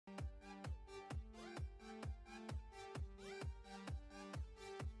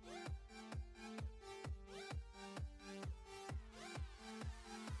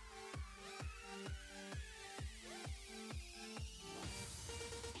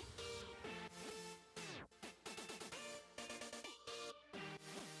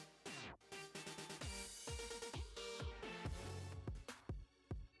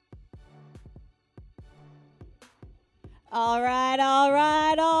All right, all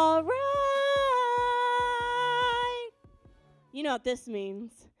right, all right. You know what this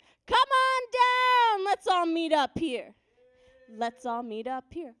means. Come on down. Let's all meet up here. Let's all meet up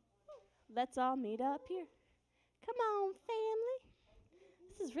here. Let's all meet up here. Come on, family.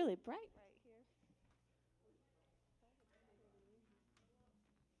 This is really bright right here.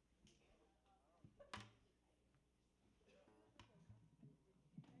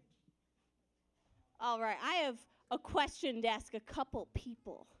 All right, I have a question to ask a couple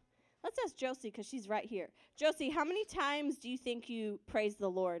people. Let's ask Josie because she's right here. Josie, how many times do you think you praise the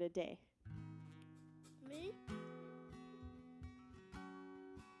Lord a day? Me?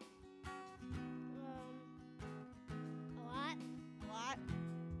 A lot. A lot.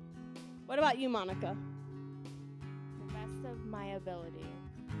 What about you, Monica? The best of my ability.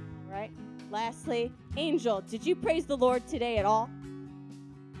 All right. Lastly, Angel, did you praise the Lord today at all?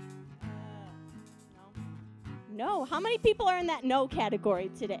 No. How many people are in that no category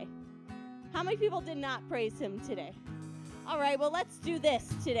today? How many people did not praise him today? All right, well, let's do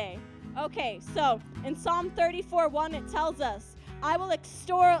this today. Okay, so in Psalm 34:1, it tells us, I will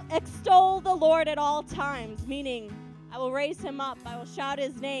extol the Lord at all times, meaning I will raise him up, I will shout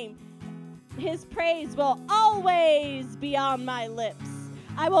his name. His praise will always be on my lips.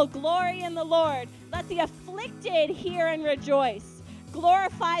 I will glory in the Lord. Let the afflicted hear and rejoice.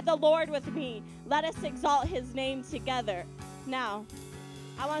 Glorify the Lord with me. Let us exalt his name together. Now,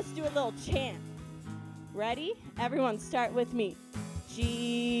 I want us to do a little chant. Ready? Everyone start with me.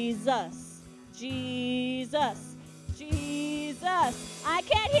 Jesus, Jesus, Jesus. I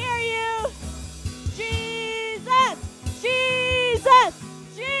can't hear you. Jesus, Jesus,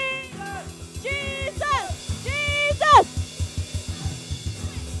 Jesus, Jesus, Jesus.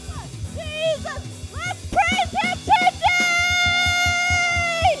 Jesus. Let's praise him today.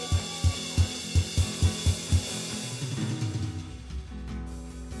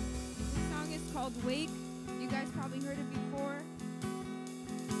 This song is called Wake. You guys probably heard it before.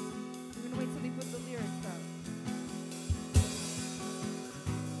 We're going to wait till they put the lyrics up.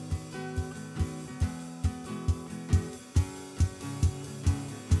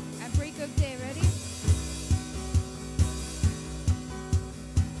 At break of day, ready?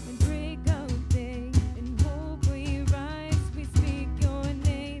 At break of day, in hope we rise, we speak your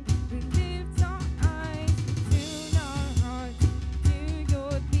name, we lift our eyes, tune our hearts to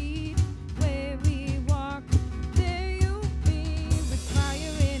your beat, where we walk, there you'll be.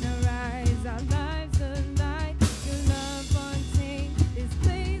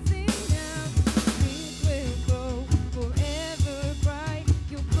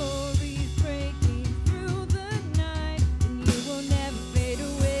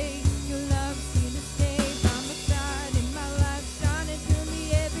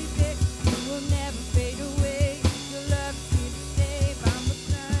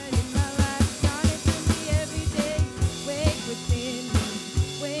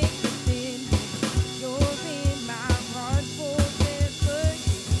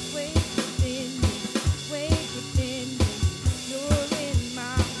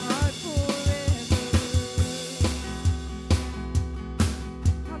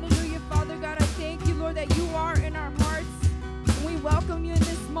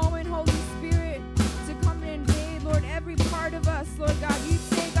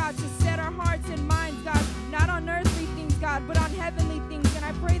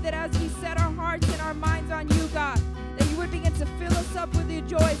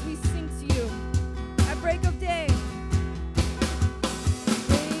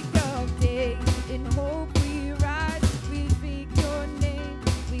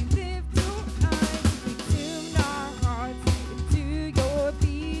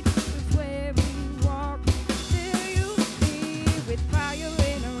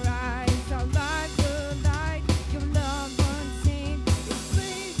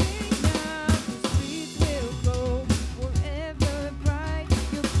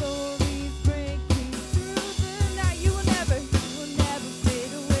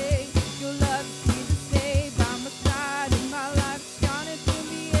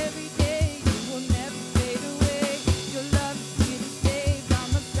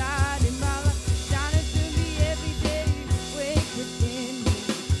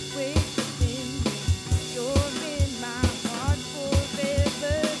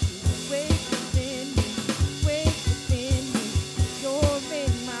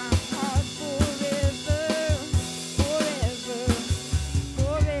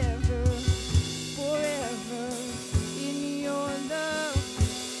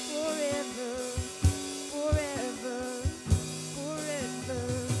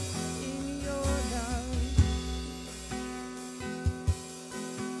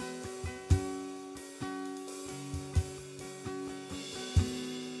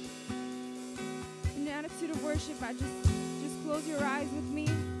 to worship, just close your eyes with me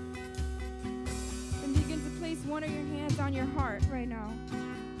and begin to place one of your hands on your heart right now.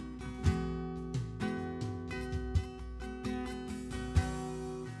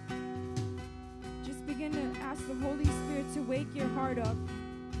 Just begin to ask the Holy Spirit to wake your heart up.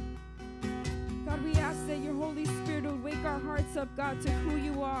 God, we ask that your Holy Spirit would wake our hearts up, God, to who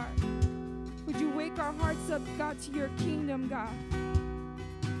you are. Would you wake our hearts up, God, to your kingdom, God?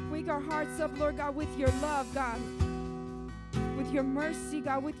 Wake our hearts up, Lord God, with your love, God, with your mercy,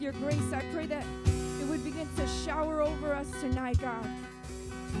 God, with your grace. I pray that it would begin to shower over us tonight, God.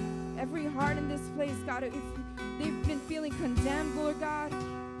 Every heart in this place, God, if they've been feeling condemned, Lord God,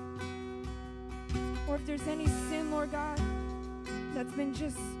 or if there's any sin, Lord God, that's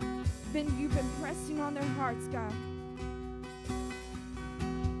you've been pressing on their hearts, God.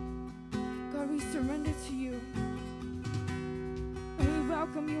 God, we surrender to you. And we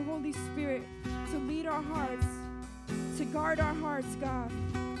welcome you, Holy Spirit, to lead our hearts, to guard our hearts, God,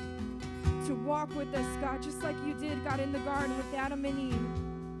 to walk with us, God, just like you did, God, in the garden with Adam and Eve.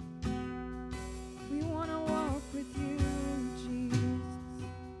 We want to walk with you, Jesus.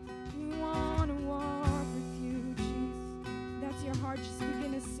 We want to walk with you, Jesus. That's your heart. Just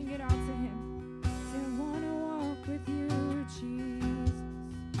begin to sing it out to him. Say, I want to walk with you, Jesus.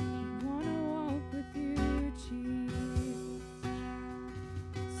 I want to walk with you, Jesus.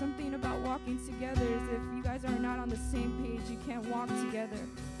 Something about walking together is if you guys are not on the same page, you can't walk together.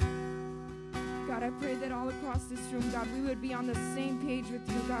 God, I pray that all across this room, God, we would be on the same page with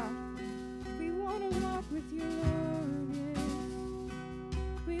you, God. We want to walk with you, Lord, yes.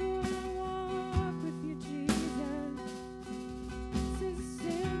 We want to walk with you, Jesus. It's as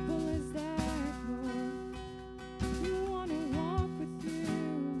simple as that, Lord. We want to walk with you,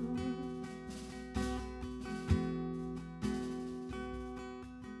 Lord.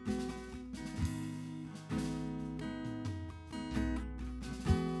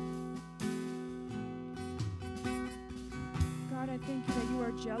 God, I thank you that you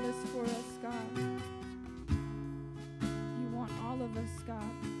are jealous for us, God. You want all of us,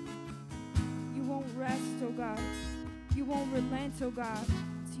 God. You won't rest, oh God. You won't relent, oh God,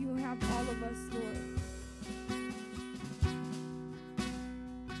 till you have all of us, Lord.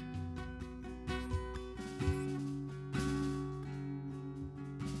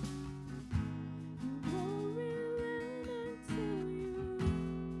 You won't relent until you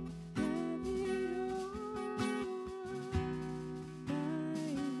have it all.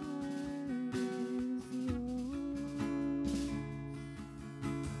 My heart is yours.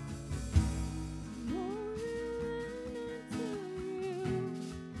 You won't relent until you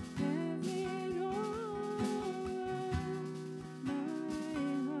have it all. My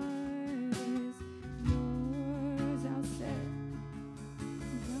heart is yours. I'll say,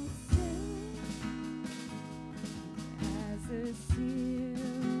 as a seal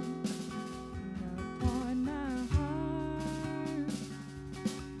upon my heart,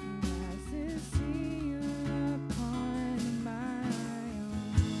 as a seal upon my arm.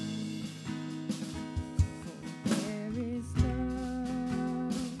 For there is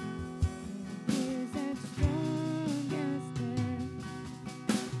love, is as strong as death,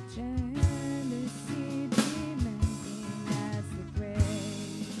 jealousy demanding as the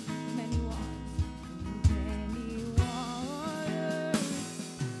grave. Many waters, many waters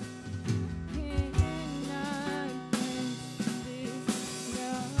cannot quench this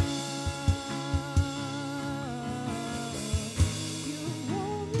love. You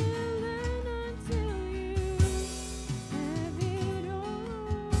won't relent until you have it all.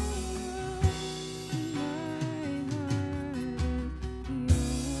 My heart is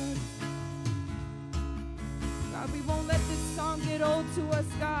yours. God, we won't let this song get old to us,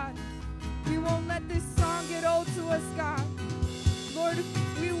 God. We won't let this song get old to us, God. Lord,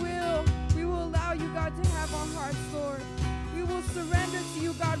 we will allow you, God, to have our hearts, Lord. We will surrender to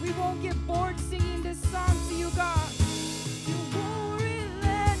you, God. We won't get bored singing this song to you, God. You won't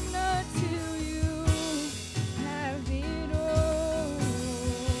relent until you have it all.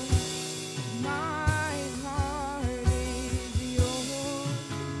 My heart is yours.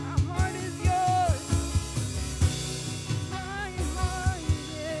 My heart is yours. My heart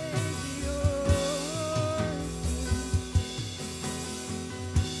is yours.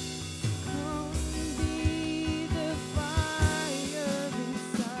 Come be the fire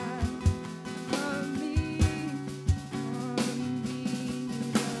inside of me.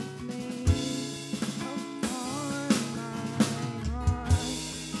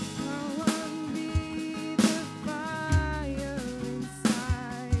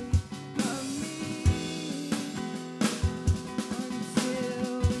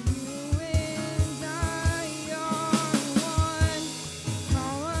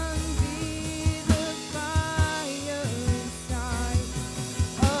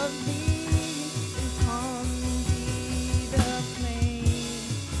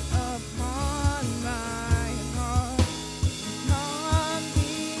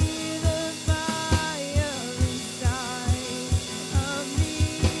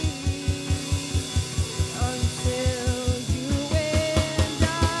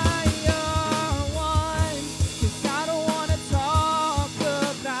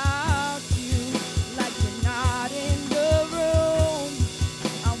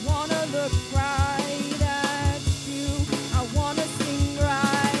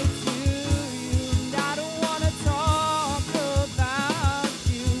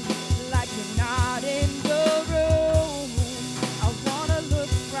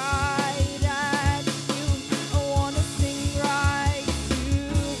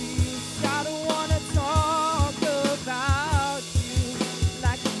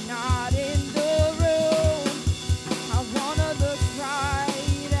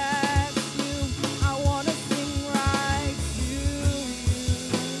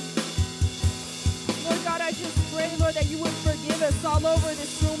 over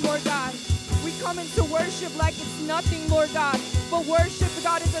this room, Lord God. We come into worship like it's nothing, Lord God. But worship,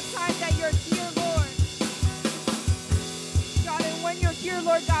 God, is a time that you're here, Lord. God, and when you're here,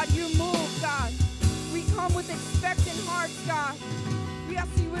 Lord God, you move, God. We come with expectant hearts, God. We ask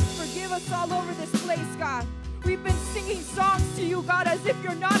you would forgive us all over this place, God. We've been singing songs to you, God, as if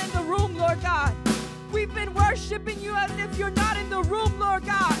you're not in the room, Lord God. We've been worshiping you as if you're not in the room, Lord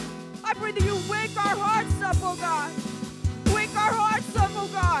God. I pray that you wake our hearts up, oh God. Wake our hearts up, oh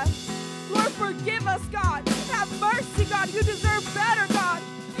God. Lord, forgive us, God. Have mercy, God. You deserve better, God.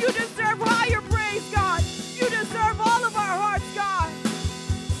 You deserve higher praise, God. You deserve all of our hearts, God.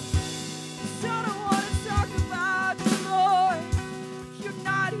 So I don't want to talk about you, Lord. You're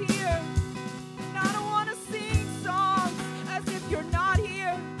not here. And I don't want to sing songs as if you're not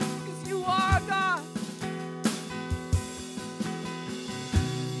here, because you are, God.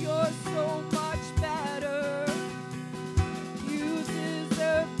 You're so much better. You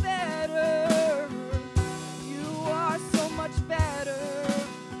deserve better. You are so much better.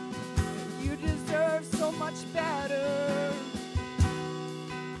 You deserve so much better.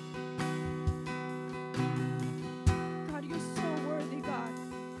 God, you're so worthy, God,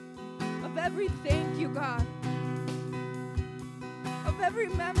 of every thank you, God, of every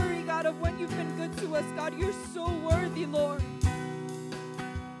memory, God, of when you've been good to us. God, you're so worthy, Lord.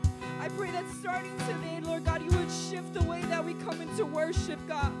 I pray that starting today, Lord God, you would shift the way that we come into worship,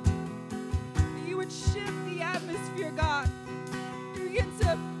 God. That you would shift the atmosphere, God. You begin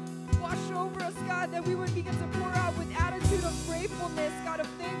to wash over us, God, that we would begin to pour out with attitude of gratefulness, God, of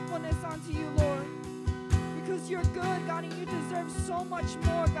thankfulness unto you, Lord. Because you're good, God, and you deserve so much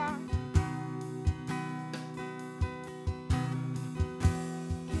more, God.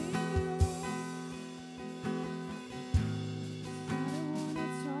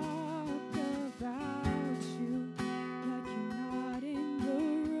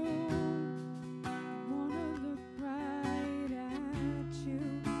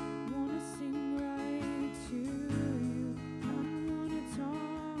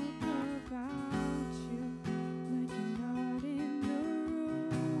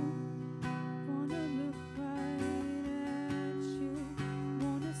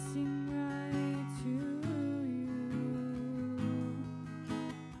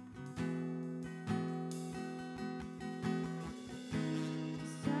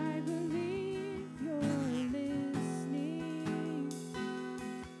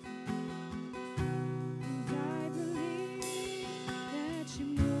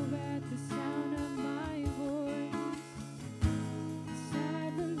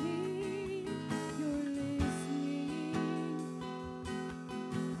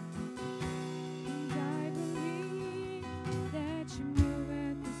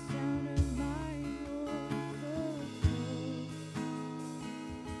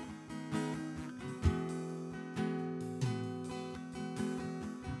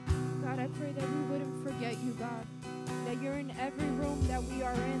 I pray that we wouldn't forget you, God. That you're in every room that we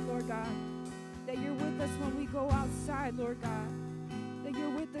are in, Lord God. That you're with us when we go outside, Lord God. That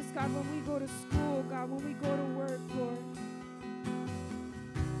you're with us, God, when we go to school, God, when we go to work, Lord.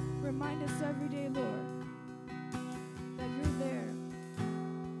 Remind us every day, Lord, that you're there.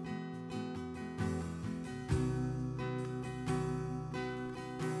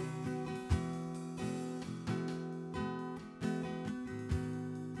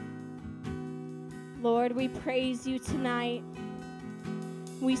 Lord, we praise you tonight.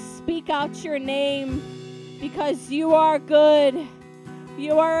 We speak out your name because you are good.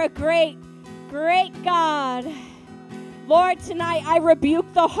 You are a great, great God. Lord, tonight I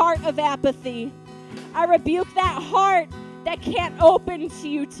rebuke the heart of apathy. I rebuke that heart that can't open to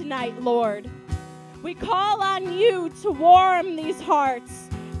you tonight, Lord. We call on you to warm these hearts,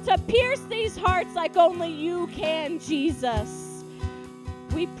 to pierce these hearts like only you can, Jesus.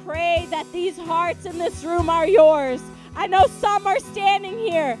 We pray that these hearts in this room are yours. I know some are standing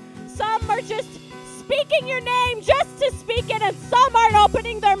here. Some are just speaking your name just to speak it, and some aren't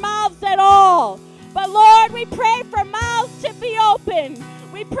opening their mouths at all. But Lord, we pray for mouths to be open.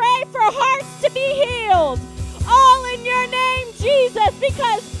 We pray for hearts to be healed. All in your name, Jesus,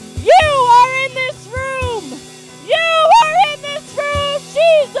 because you are in this room. You are in this room,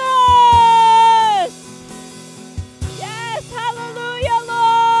 Jesus. Yes, hallelujah,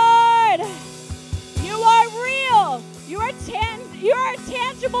 Lord. You are real. You are a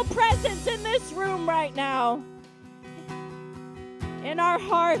tangible presence in this room right now. In our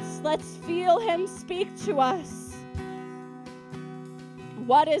hearts, let's feel him speak to us.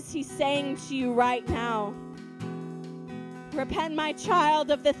 What is he saying to you right now? Repent, my child,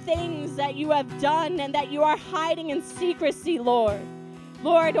 of the things that you have done and that you are hiding in secrecy, Lord.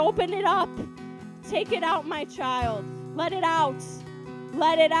 Lord, open it up. Take it out, my child. Let it out.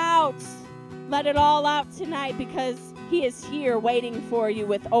 Let it out. Let it all out tonight, because he is here waiting for you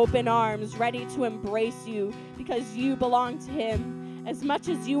with open arms, ready to embrace you, because you belong to him. As much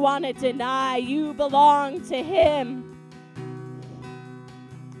as you want to deny, you belong to him.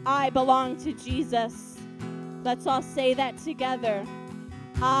 I belong to Jesus. Let's all say that together.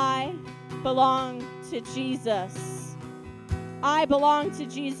 I belong to Jesus. I belong to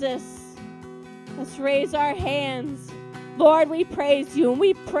Jesus. Let's raise our hands. Lord, we praise you, and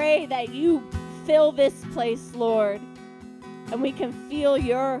we pray that you fill this place, Lord, and we can feel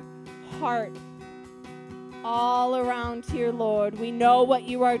your heart all around here, Lord. We know what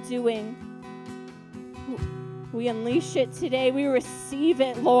you are doing. We unleash it today. We receive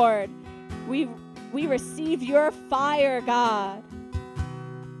it, Lord. We receive your fire, God.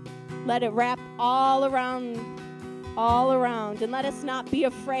 Let it wrap all around, and let us not be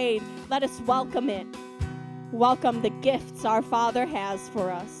afraid. Let us welcome it. Welcome the gifts our Father has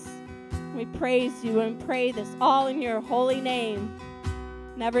for us. We praise you and pray this all in your holy name.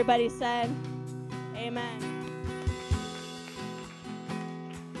 And everybody said, amen.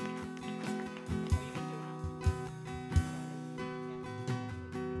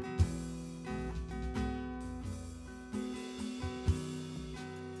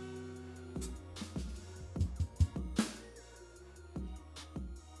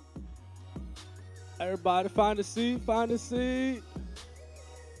 Everybody find a seat, find a seat.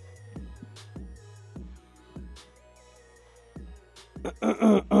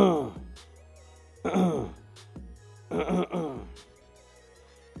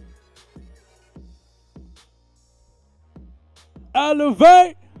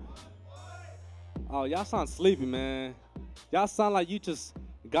 Elevate. Oh, y'all sound sleepy, man. Y'all sound like you just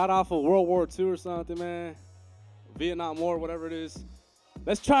got off of World War II or something, man. Vietnam War, whatever it is.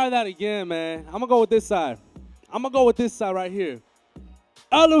 Let's try that again, man. I'm going to go with this side. I'm going to go with this side right here.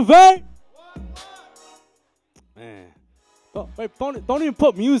 Elevate. Man. Oh, wait, don't even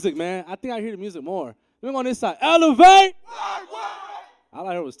put music, man. I think I hear the music more. Let me go on this side. Elevate. All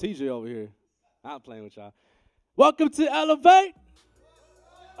I heard was TJ over here. I'm playing with y'all. Welcome to Elevate.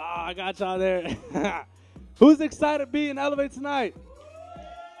 Oh, I got y'all there. Who's excited to be in Elevate tonight?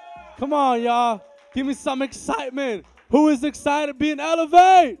 Come on, y'all. Give me some excitement. Who is excited to be in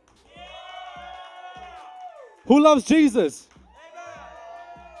Elevate? Who loves Jesus?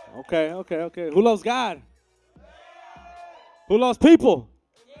 Okay. Who loves God? Who loves people?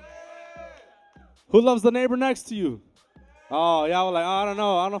 Who loves the neighbor next to you? Oh, y'all were like, oh, I don't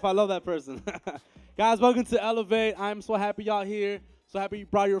know if I love that person. Guys, welcome to Elevate. I'm so happy y'all here. So happy you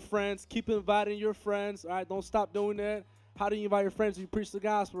brought your friends. Keep inviting your friends, all right? Don't stop doing that. How do you invite your friends when you preach the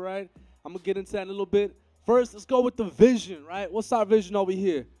gospel, right? I'm going to get into that in a little bit. First, let's go with the vision, right? What's our vision over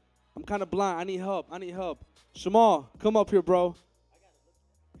here? I'm kind of blind. I need help. Shamal, come up here, bro.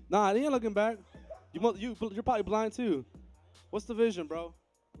 Nah, he ain't looking back. You're probably blind, too. What's the vision, bro?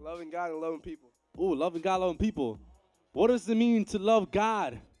 Loving God and loving people. Ooh, loving God, loving people. What does it mean to love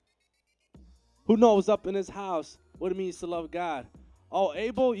God? Who knows up in his house what it means to love God? Oh,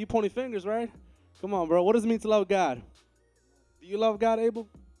 Abel, you pointing fingers, right? Come on, bro. What does it mean to love God? Do you love God, Abel?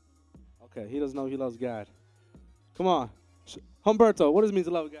 Okay, he doesn't know he loves God. Come on. Humberto, what does it mean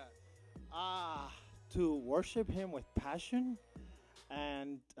to love God? To worship him with passion,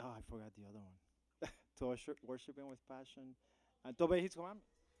 and I forgot the other one. To worship him with passion, and to obey his commandments.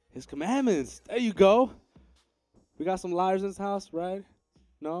 His commandments. There you go. We got some liars in this house, right?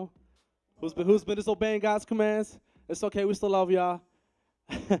 No? Who's been disobeying God's commands? It's okay, we still love y'all.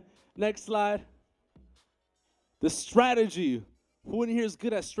 Next slide. The strategy. Who in here is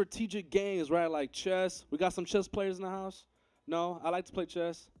good at strategic games, right? Like chess. We got some chess players in the house? No? I like to play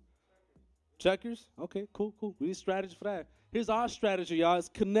chess. Checkers? Okay, cool. We need strategy for that. Here's our strategy, y'all. It's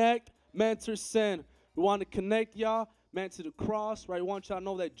connect, mentor, send. We want to connect y'all, man, to the cross, right? We want y'all to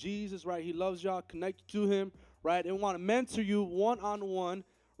know that Jesus, right, he loves y'all, connect you to him, right? And we want to mentor you one-on-one,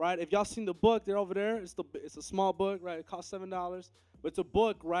 right? If y'all seen the book, they're over there. It's a small book, right? It costs $7. But it's a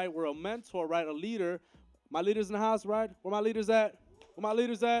book, right, where a mentor, right, a leader. My leaders in the house, right? Where my leaders at?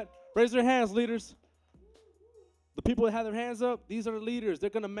 Raise your hands, leaders. The people that have their hands up, these are the leaders. They're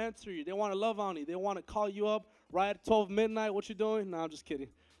going to mentor you. They want to love on you. They want to call you up, right, at 12 midnight. What you doing? No, I'm just kidding.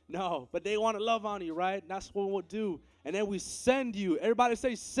 No, but they want to love on you, right? That's what we'll do. And then we send you. Everybody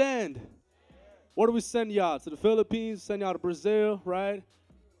say send. Where do we send y'all? To the Philippines, send y'all to Brazil, right?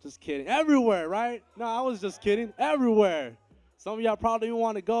 Just kidding. Everywhere, right? No, I was just kidding. Everywhere. Some of y'all probably even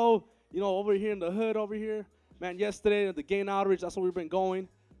want to go, over here in the hood over here. Man, yesterday at the Gain Outreach, that's where we've been going.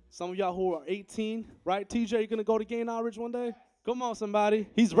 Some of y'all who are 18, right? TJ, you going to go to Gain Outreach one day? Come on, somebody.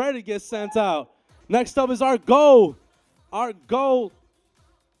 He's ready to get sent out. Next up is our goal. Our goal.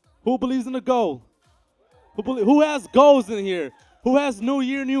 Who believes in the goal? Who has goals in here? Who has New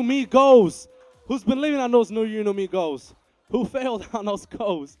Year, New Me goals? Who's been living on those New Year, New Me goals? Who failed on those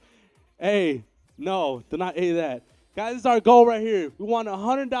goals? Hey, no, do not A that. Guys, this is our goal right here. We want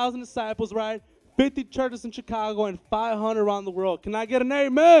 100,000 disciples, right? 50 churches in Chicago and 500 around the world. Can I get an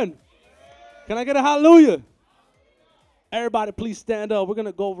amen? Can I get a hallelujah? Everybody, please stand up. We're going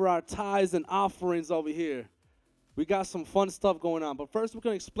to go over our tithes and offerings over here. We got some fun stuff going on. But first, we're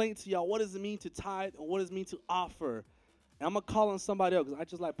going to explain to y'all what does it mean to tithe and what does it mean to offer. And I'm going to call on somebody else because I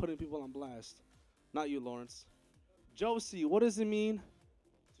just like putting people on blast. Not you, Lawrence. Josie, what does it mean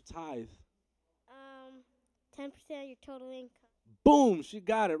to tithe? 10% of your total income. Boom, she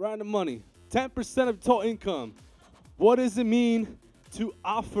got it right in the money. 10% of total income. What does it mean to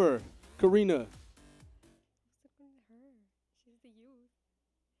offer, Karina? She's the youth.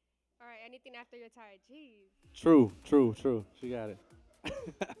 All right, anything after you're tired. Jeez. True. She got it.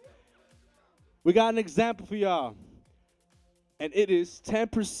 We got an example for y'all. And it is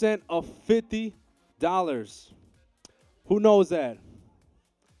 10% of $50. Who knows that?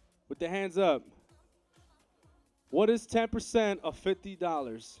 With their hands up. What is 10% of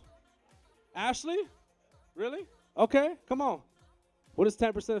 $50? Ashley? Really? Okay, come on. What is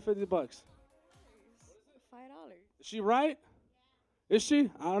 10% of $50? $5. Is she right? Is she?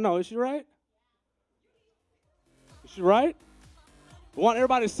 I don't know. Is she right? Is she right? We want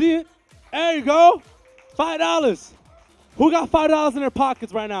everybody to see it. There you go. $5. Who got $5 in their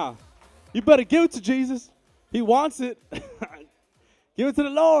pockets right now? You better give it to Jesus. He wants it. Give it to the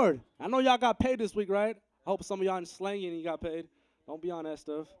Lord. I know y'all got paid this week, right? I hope some of y'all in slang and you got paid. Don't be on that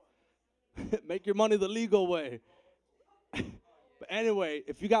stuff. Make your money the legal way. But anyway,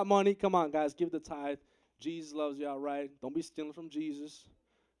 if you got money, come on, guys, give the tithe. Jesus loves y'all, right? Don't be stealing from Jesus.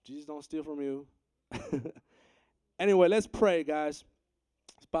 Jesus don't steal from you. Anyway, let's pray, guys.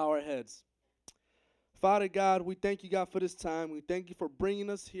 Let's bow our heads. Father God, we thank you, God, for this time. We thank you for bringing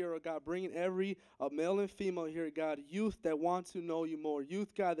us here, oh God, bringing every male and female here, God, youth that want to know you more,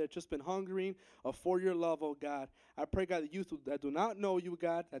 youth, God, that just been hungering for your love, oh God. I pray, God, the youth that do not know you,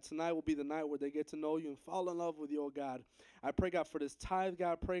 God, that tonight will be the night where they get to know you and fall in love with you, oh God. I pray, God, for this tithe,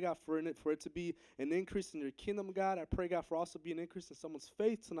 God. I pray, God, for it to be an increase in your kingdom, God. I pray, God, for also be an increase in someone's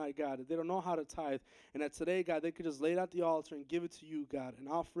faith tonight, God, that they don't know how to tithe. And that today, God, they could just lay it at the altar and give it to you, God, an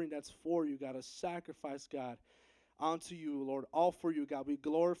offering that's for you, God, a sacrifice, God, unto you, Lord, all for you, God. We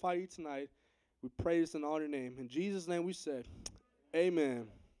glorify you tonight. We praise and honor your name. In Jesus' name we say, amen.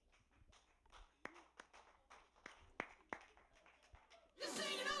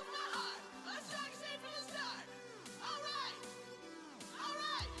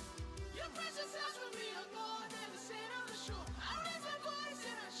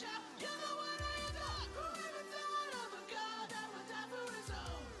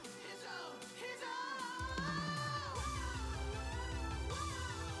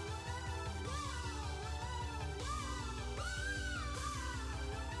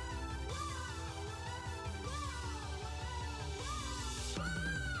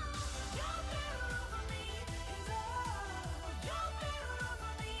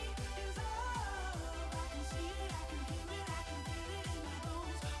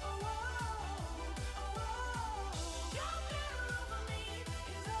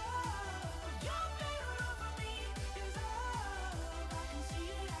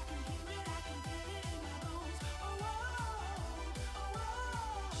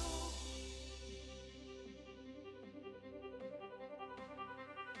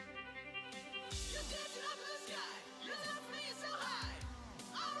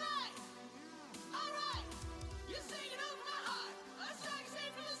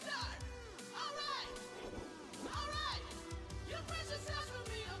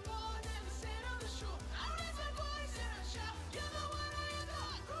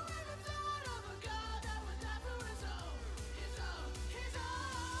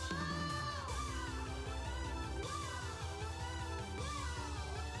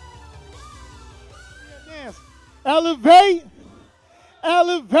 Elevate.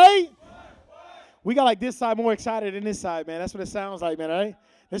 Elevate. We got like this side more excited than this side, man. That's what it sounds like, man, all right?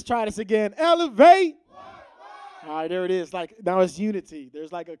 Let's try this again. Elevate. All right, there it is. Like now it's unity.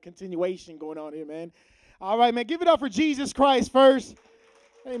 There's like a continuation going on here, man. All right, man. Give it up for Jesus Christ first.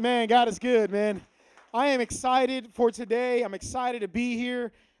 Hey, man, God is good, man. I am excited for today. I'm excited to be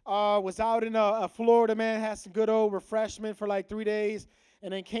here. Was out in Florida, man. Had some good old refreshment for like 3 days.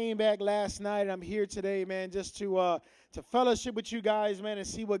 And then came back last night. I'm here today, man, just to fellowship with you guys, man, and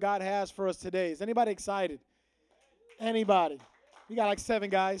see what God has for us today. Is anybody excited? Anybody? We got like 7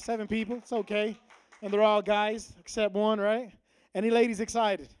 guys, 7 people. It's okay. And they're all guys except one, right? Any ladies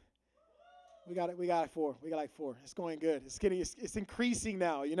excited? We got 4. We got like 4. It's going good. It's increasing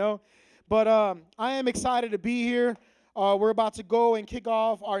now, you know. But I am excited to be here. We're about to go and kick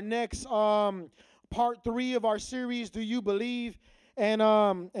off our next part 3 of our series, Do You Believe?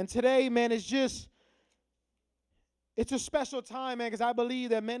 And today, man, it's a special time, man, because I believe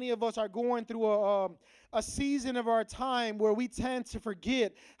that many of us are going through a season of our time where we tend to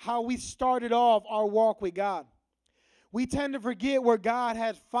forget how we started off our walk with God. We tend to forget where God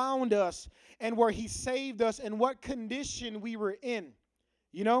had found us and where he saved us and what condition we were in,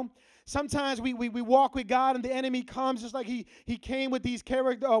 you know? Sometimes we walk with God and the enemy comes just like he came with these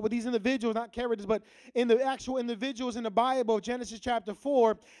with these individuals, not characters, but in the actual individuals in the Bible, Genesis chapter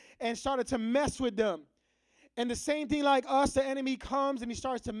 4, and started to mess with them. And the same thing like us, the enemy comes and he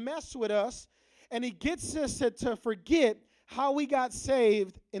starts to mess with us, and he gets us to forget how we got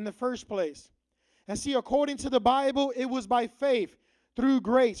saved in the first place. And see, according to the Bible, it was by faith through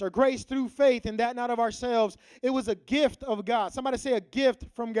grace, or grace through faith, and that not of ourselves. It was a gift of God. Somebody say a gift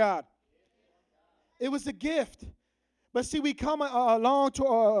from God. It was a gift. But see, we come along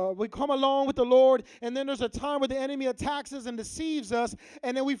with the Lord, and then there's a time where the enemy attacks us and deceives us,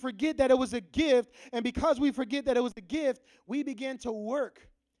 and then we forget that it was a gift. And because we forget that it was a gift, we begin to work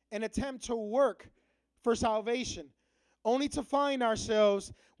and attempt to work for salvation, only to find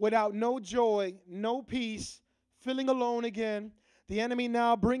ourselves without no joy, no peace, feeling alone again. The enemy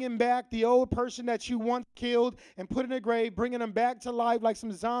now bringing back the old person that you once killed and put in a grave, bringing them back to life like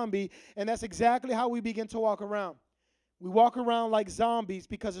some zombie, and that's exactly how we begin to walk around. We walk around like zombies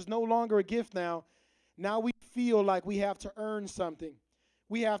because it's no longer a gift now. Now we feel like we have to earn something.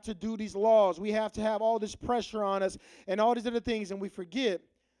 We have to do these laws. We have to have all this pressure on us and all these other things, and we forget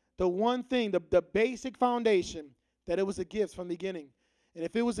the one thing, the basic foundation, that it was a gift from the beginning. And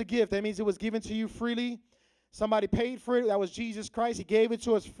if it was a gift, that means it was given to you freely. Somebody paid for it. That was Jesus Christ. He gave it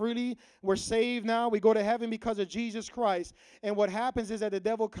to us freely. We're saved now. We go to heaven because of Jesus Christ. And what happens is that the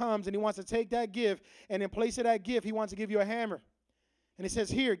devil comes and he wants to take that gift, and in place of that gift, he wants to give you a hammer. And he says,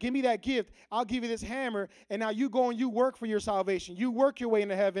 here, give me that gift. I'll give you this hammer. And now you go and you work for your salvation. You work your way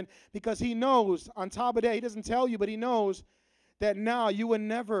into heaven, because he knows, on top of that, he doesn't tell you, but he knows that now you would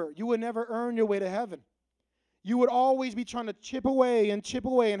never earn your way to heaven. You would always be trying to chip away and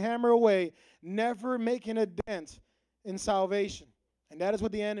hammer away, never making a dent in salvation. And that is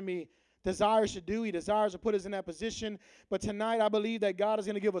what the enemy desires to do. He desires to put us in that position. But tonight I believe that God is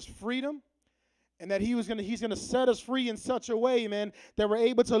going to give us freedom, and that he's going to set us free in such a way, man, that we're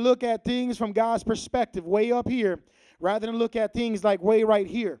able to look at things from God's perspective, way up here, rather than look at things like way right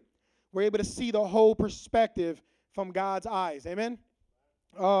here. We're able to see the whole perspective from God's eyes. Amen?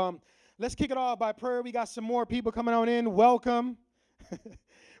 Let's kick it off by prayer. We got some more people coming on in. Welcome.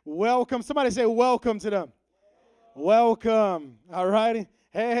 Welcome. Somebody say welcome to them. Welcome. All righty.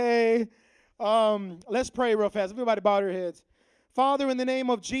 Hey. Let's pray real fast. Everybody bow their heads. Father, in the name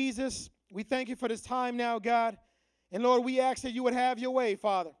of Jesus, we thank you for this time now, God. And Lord, we ask that you would have your way,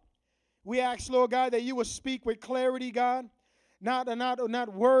 Father. We ask, Lord God, that you would speak with clarity, God.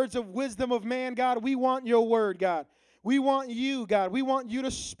 Not words of wisdom of man, God. We want your word, God. We want you, God. We want you to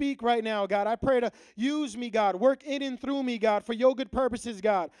speak right now, God. I pray to use me, God. Work in and through me, God, for your good purposes,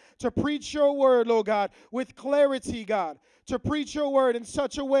 God. To preach your word, Lord God, with clarity, God. To preach your word in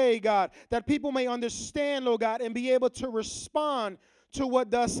such a way, God, that people may understand, Lord God, and be able to respond to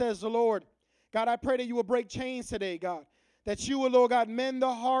what thus says the Lord. God, I pray that you will break chains today, God. That you will, Lord God, mend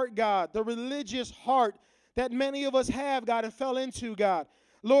the heart, God, the religious heart that many of us have, God, and fell into, God.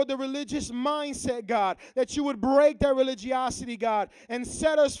 Lord, the religious mindset, God, that you would break that religiosity, God, and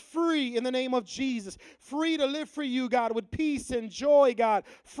set us free in the name of Jesus. Free to live for you, God, with peace and joy, God.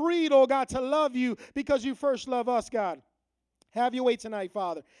 Free, Lord God, to love you because you first love us, God. Have your way tonight,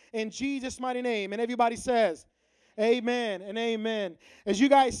 Father. In Jesus' mighty name. And everybody says, amen and amen. As you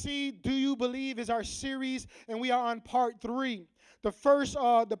guys see, Do You Believe is our series, and we are on part 3. The first,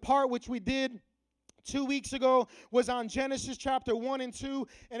 the part which we did 2 weeks ago was on Genesis chapter 1 and 2,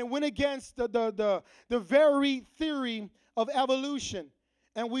 and it went against the very theory of evolution.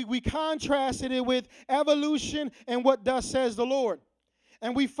 And we contrasted it with evolution and what thus says the Lord.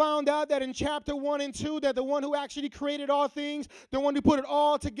 And we found out that in chapter 1 and 2, that the one who actually created all things, the one who put it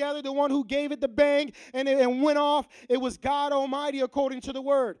all together, the one who gave it the bang and went off, it was God Almighty according to the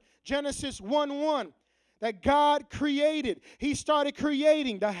word. Genesis 1:1, that God created. He started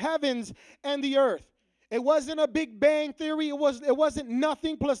creating the heavens and the earth. It wasn't a big bang theory. It wasn't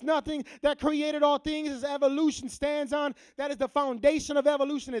nothing plus nothing that created all things, as evolution stands on. That is the foundation of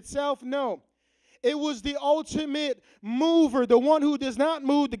evolution itself. No. It was the ultimate mover, the one who does not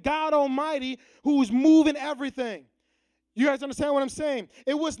move, the God Almighty who's moving everything. You guys understand what I'm saying?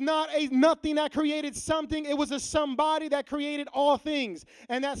 It was not a nothing that created something. It was a somebody that created all things.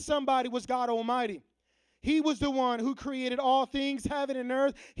 And that somebody was God Almighty. He was the one who created all things, heaven and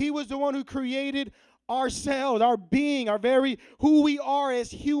earth. He was the one who created ourselves, our being, our very who we are as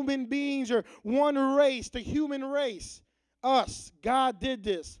human beings, or one race, the human race. Us. God did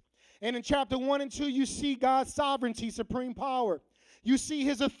this. And in chapter 1 and 2, you see God's sovereignty, supreme power. You see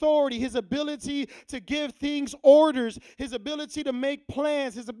his authority, his ability to give things orders, his ability to make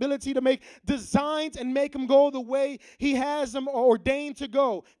plans, his ability to make designs and make them go the way he has them ordained to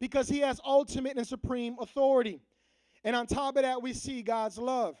go, because he has ultimate and supreme authority. And on top of that, we see God's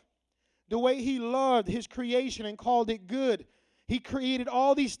love. The way he loved his creation and called it good. He created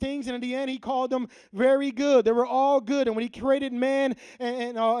all these things, and in the end, he called them very good. They were all good. And when he created man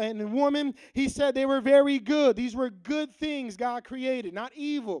and woman, he said they were very good. These were good things God created, not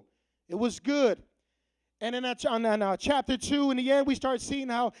evil. It was good. And in chapter 2, in the end, we start seeing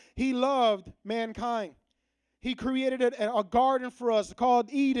how he loved mankind. He created a garden for us called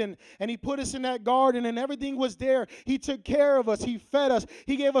Eden, and he put us in that garden, and everything was there. He took care of us. He fed us.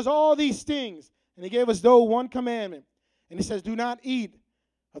 He gave us all these things, and he gave us, though, one commandment. And he says, do not eat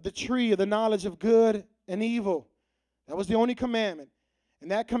of the tree of the knowledge of good and evil. That was the only commandment.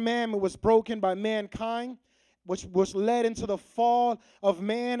 And that commandment was broken by mankind, which was led into the fall of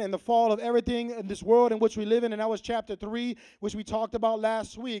man and the fall of everything in this world in which we live in. And that was chapter 3, which we talked about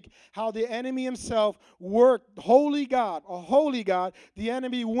last week, how the enemy himself worked, a holy God, the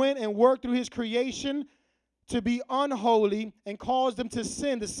enemy went and worked through his creation to be unholy and cause them to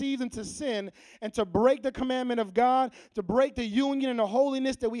sin, deceive them to sin, and to break the commandment of God, to break the union and the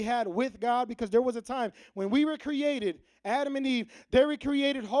holiness that we had with God, because there was a time when we were created, Adam and Eve, they were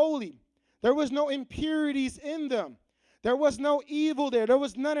created holy. There was no impurities in them. There was no evil there. There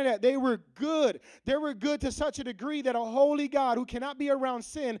was none of that. They were good. They were good to such a degree that a holy God who cannot be around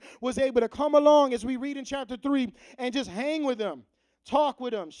sin was able to come along, as we read in chapter 3, and just hang with them. Talk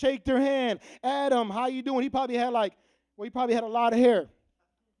with them, shake their hand. Adam, how you doing? He probably had a lot of hair.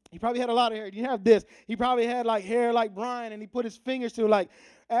 He probably had a lot of hair. You have this. He probably had like hair like Brian, and he put his fingers to like,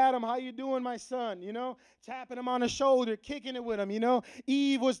 Adam, how you doing, my son? You know, tapping him on the shoulder, kicking it with him, you know.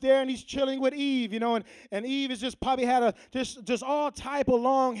 Eve was there, and he's chilling with Eve, you know, and Eve is just probably had just all type of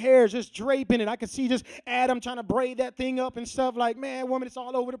long hair, just draping it. I could see just Adam trying to braid that thing up and stuff like, man, woman, it's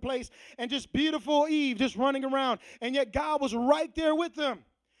all over the place. And just beautiful Eve just running around. And yet God was right there with them.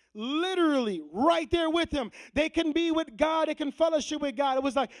 Literally right there with him. They can be with God. They can fellowship with God. It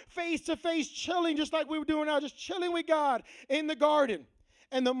was like face-to-face chilling, just like we were doing now, just chilling with God in the garden.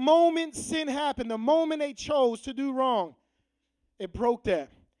 And the moment sin happened, the moment they chose to do wrong, it broke that.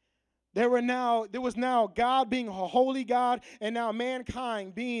 There was now God being a holy God, and now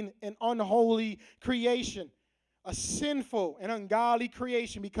mankind being an unholy creation, a sinful and ungodly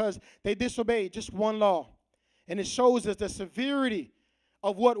creation, because they disobeyed just one law. And it shows us the severity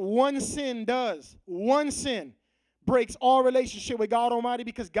of what one sin does. One sin breaks all relationship with God Almighty,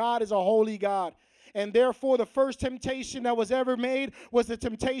 because God is a holy God. And therefore, the first temptation that was ever made was the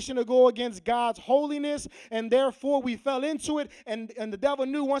temptation to go against God's holiness. And therefore, we fell into it. And the devil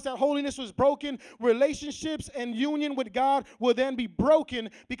knew once that holiness was broken, relationships and union with God will then be broken,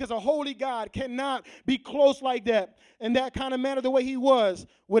 because a holy God cannot be close like that, in that kind of manner, the way he was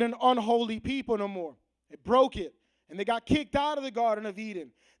with an unholy people no more. It broke it. And they got kicked out of the Garden of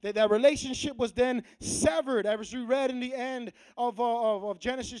Eden. That relationship was then severed, as we read in the end of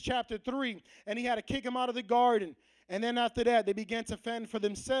Genesis chapter 3. And he had to kick them out of the garden. And then after that, they began to fend for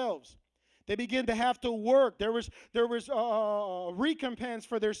themselves. They began to have to work. There was recompense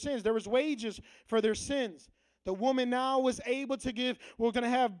for their sins. There was wages for their sins. The woman now was able to we're going to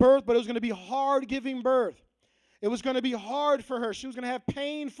have birth, but it was going to be hard giving birth. It was going to be hard for her. She was going to have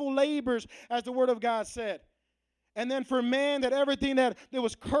painful labors, as the Word of God said. And then for man, that everything that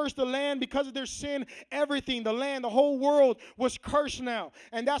was cursed, the land, because of their sin, everything, the land, the whole world was cursed now.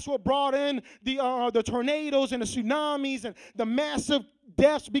 And that's what brought in the tornadoes and the tsunamis and the massive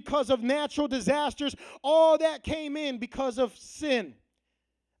deaths because of natural disasters. All that came in because of sin.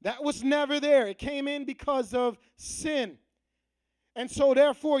 That was never there. It came in because of sin. And so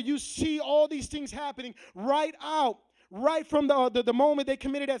therefore, you see all these things happening right from the moment they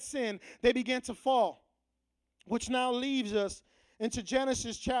committed that sin, they began to fall. Which now leaves us into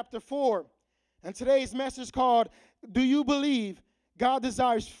Genesis chapter 4. And today's message is called, Do You Believe God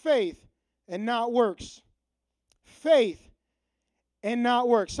Desires Faith and Not Works? Faith and not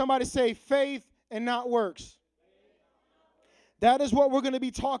works. Somebody say faith and not works. That is what we're going to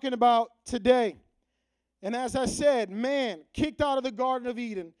be talking about today. And as I said, man kicked out of the Garden of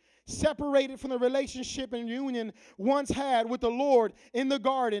Eden, separated from the relationship and union once had with the Lord in the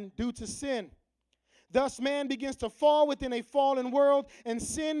garden due to sin. Thus, man begins to fall within a fallen world, and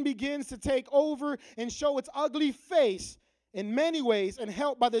sin begins to take over and show its ugly face in many ways, and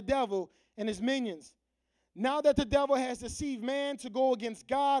helped by the devil and his minions. Now that the devil has deceived man to go against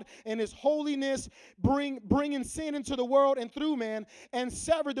God and his holiness, bringing sin into the world and through man, and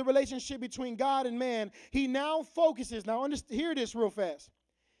severed the relationship between God and man, he now focuses. Now, hear this real fast.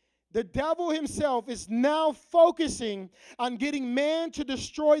 The devil himself is now focusing on getting man to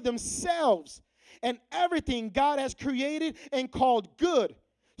destroy themselves and everything God has created and called good,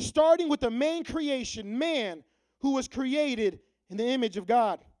 starting with the main creation, man, who was created in the image of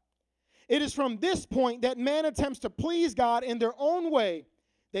God. It is from this point that man attempts to please God in their own way.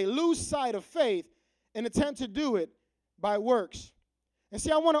 They lose sight of faith and attempt to do it by works. And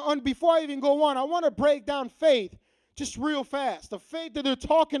see, before I even go on, I want to break down faith just real fast. The faith that they're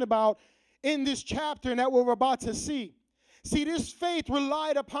talking about in this chapter and that we're about to see. See, this faith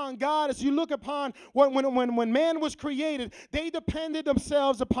relied upon God. As you look upon when man was created, they depended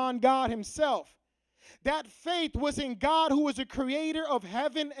themselves upon God himself. That faith was in God, who was the creator of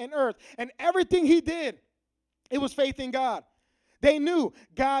heaven and earth. And everything he did, it was faith in God. They knew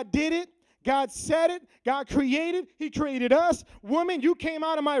God did it. God said it. God created. He created us. Woman, you came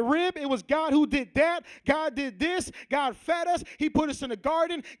out of my rib. It was God who did that. God did this. God fed us. He put us in the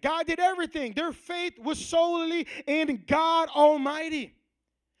garden. God did everything. Their faith was solely in God Almighty.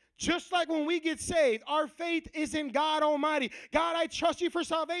 Just like when we get saved, our faith is in God Almighty. God, I trust you for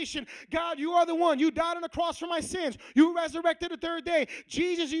salvation. God, you are the one. You died on the cross for my sins. You resurrected the third day.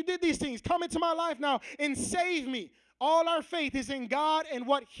 Jesus, you did these things. Come into my life now and save me. All our faith is in God and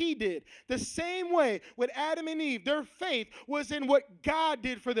what he did. The same way with Adam and Eve, their faith was in what God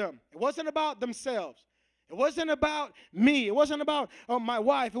did for them. It wasn't about themselves. It wasn't about me. It wasn't about my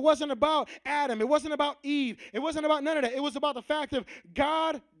wife. It wasn't about Adam. It wasn't about Eve. It wasn't about none of that. It was about the fact of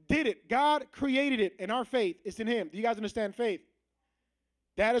God did it. God created it, and our faith is in him. Do you guys understand faith?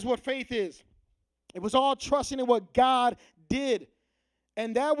 That is what faith is. It was all trusting in what God did.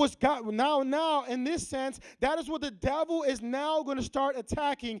 And that was God. Now, in this sense, that is what the devil is now going to start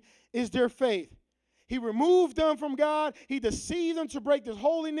attacking, is their faith. He removed them from God. He deceived them to break this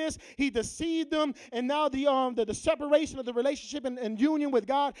holiness. He deceived them, and now the separation of the relationship and union with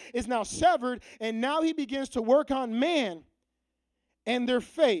God is now severed, and now he begins to work on man and their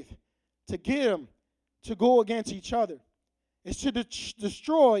faith to get them to go against each other. It's to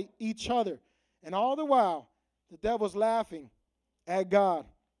destroy each other. And all the while, the devil's laughing at God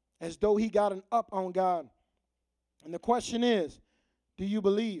as though he got an up on God. And the question is, do you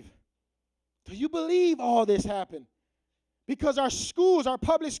believe? Do you believe all this happened? Because our schools, our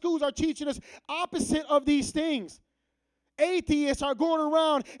public schools, are teaching us opposite of these things. Atheists are going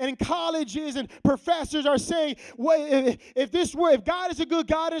around, and in colleges and professors are saying, well, if God is a good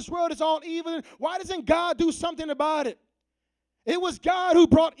God, this world is all evil, why doesn't God do something about it? It was God who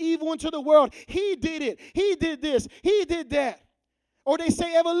brought evil into the world. He did it. He did this. He did that. Or they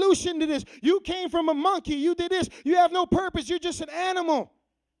say evolution did this. You came from a monkey. You did this. You have no purpose. You're just an animal.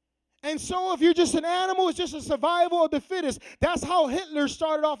 And so if you're just an animal, it's just a survival of the fittest. That's how Hitler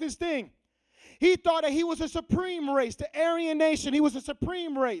started off his thing. He thought that he was a supreme race, the Aryan nation. He was a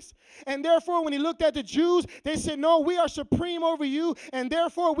supreme race. And therefore, when he looked at the Jews, they said, no, we are supreme over you, and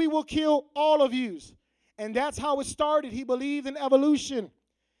therefore we will kill all of you. And that's how it started. He believed in evolution.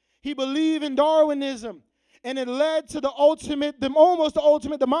 He believed in Darwinism. And it led to almost the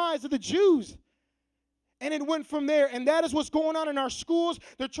ultimate demise of the Jews. And it went from there. And that is what's going on in our schools.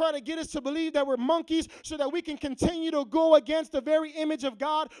 They're trying to get us to believe that we're monkeys so that we can continue to go against the very image of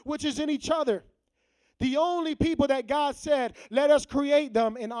God, which is in each other. The only people that God said, let us create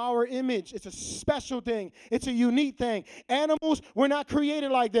them in our image. It's a special thing. It's a unique thing. Animals were not created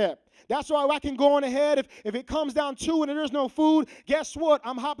like that. That's why I can go on ahead. If it comes down to it and there's no food, guess what?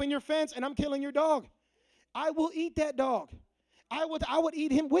 I'm hopping your fence and I'm killing your dog. I will eat that dog. I would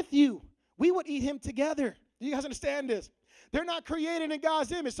eat him with you. We would eat him together. Do you guys understand this? They're not created in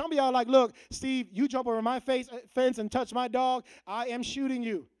God's image. Some of y'all are like, look, Steve, you jump over my fence and touch my dog, I am shooting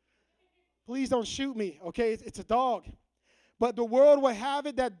you. Please don't shoot me, okay? It's a dog. But the world will have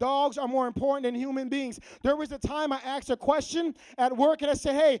it that dogs are more important than human beings. There was a time I asked a question at work, and I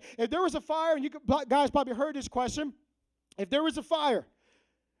said, hey, if there was a fire, and you guys probably heard this question, if there was a fire,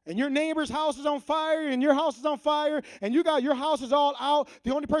 and your neighbor's house is on fire, and your house is on fire, and your house is all out,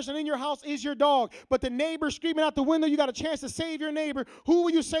 the only person in your house is your dog, but the neighbor's screaming out the window, you got a chance to save your neighbor, who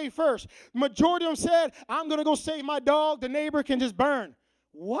will you save first? Majority of them said, I'm going to go save my dog, the neighbor can just burn.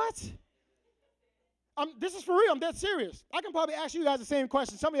 What? This is for real. I'm dead serious. I can probably ask you guys the same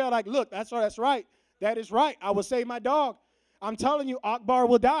question. Some of y'all are like, look, that's right. That is right. I will save my dog. I'm telling you, Akbar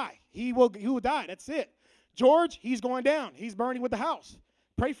will die. He will die. That's it. George, he's going down. He's burning with the house.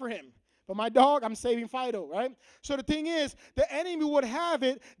 Pray for him. But my dog, I'm saving Fido, right? So the thing is, the enemy would have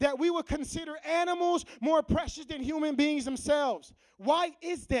it that we would consider animals more precious than human beings themselves. Why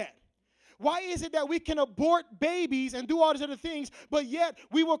is that? Why is it that we can abort babies and do all these other things, but yet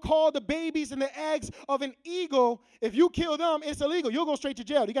we will call the babies and the eggs of an eagle, if you kill them, it's illegal. You'll go straight to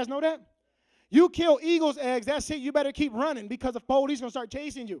jail. Do you guys know that? You kill eagle's eggs, that's it. You better keep running because the police are going to start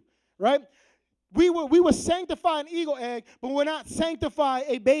chasing you, right? We will sanctify an eagle egg, but we'll not sanctify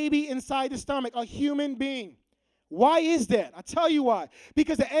a baby inside the stomach, a human being. Why is that? I'll tell you why.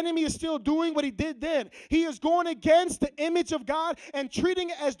 Because the enemy is still doing what he did then. He is going against the image of God and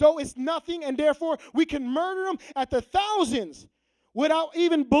treating it as though it's nothing, and therefore we can murder them at the thousands without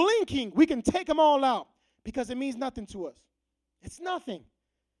even blinking. We can take them all out because it means nothing to us. It's nothing.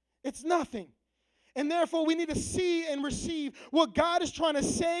 It's nothing. And therefore we need to see and receive what God is trying to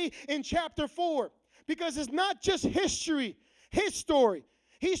say in chapter 4. Because it's not just history, his story.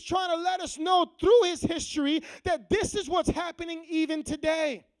 He's trying to let us know through his history that this is what's happening even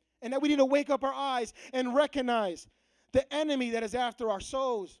today. And that we need to wake up our eyes and recognize the enemy that is after our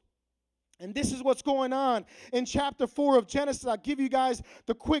souls. And this is what's going on in chapter 4 of Genesis. I'll give you guys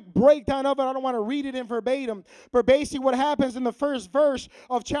the quick breakdown of it. I don't want to read it in verbatim. But basically what happens in the first verse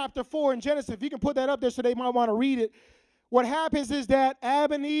of chapter 4 in Genesis, if you can put that up there so they might want to read it. What happens is that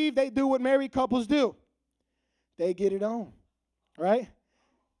Adam and Eve, they do what married couples do. They get it on, right?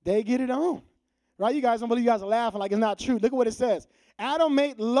 They get it on, right? You guys don't believe, you guys are laughing like it's not true. Look at what it says. Adam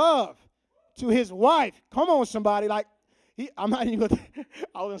made love to his wife. Come on, somebody. Like, I'm not going to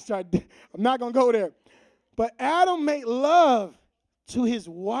go there. But Adam made love to his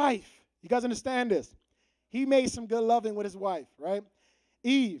wife. You guys understand this? He made some good loving with his wife, right?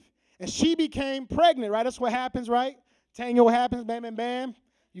 Eve. And she became pregnant, right? That's what happens, right? Tango happens, bam, bam, bam.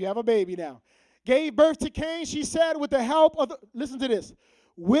 You have a baby now. Gave birth to Cain. She said, with the help of listen to this.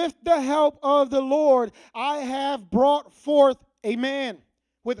 With the help of the Lord, I have brought forth a man.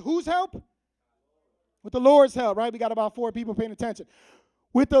 With whose help? With the Lord's help, right? We got about 4 people paying attention.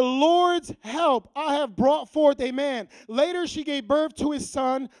 With the Lord's help, I have brought forth a man. Later, she gave birth to his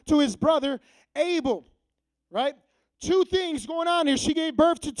son, to his brother, Abel, right? 2 things going on here. She gave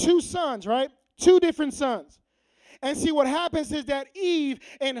birth to 2 sons, right? 2 different sons. And see, what happens is that Eve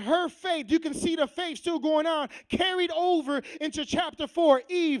and her faith, you can see the faith still going on, carried over into chapter 4.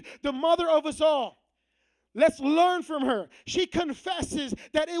 Eve, the mother of us all. Let's learn from her. She confesses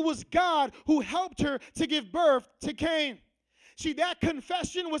that it was God who helped her to give birth to Cain. See, that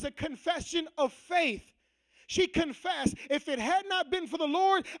confession was a confession of faith. She confessed, if it had not been for the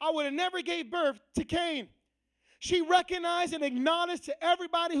Lord, I would have never gave birth to Cain. She recognized and acknowledged to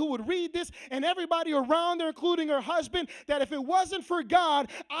everybody who would read this and everybody around her, including her husband, that if it wasn't for God,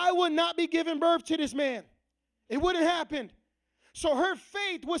 I would not be giving birth to this man. It wouldn't happen. So her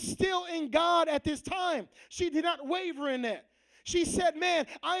faith was still in God at this time. She did not waver in that. She said, man,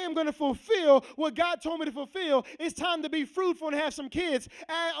 I am going to fulfill what God told me to fulfill. It's time to be fruitful and have some kids.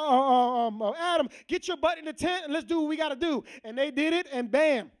 Adam, get your butt in the tent and let's do what we got to do. And they did it, and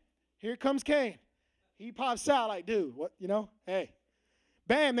bam, here comes Cain. He pops out like, dude, what, hey.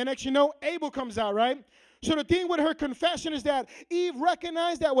 Bam, the next you know, Abel comes out, right? So the thing with her confession is that Eve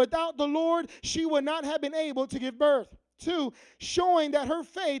recognized that without the Lord, she would not have been able to give birth. 2, showing that her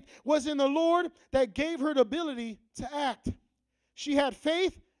faith was in the Lord that gave her the ability to act. She had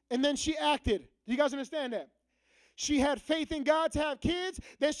faith, and then she acted. Do you guys understand that? She had faith in God to have kids,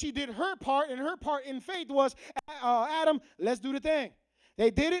 then she did her part, and her part in faith was, Adam, let's do the thing. They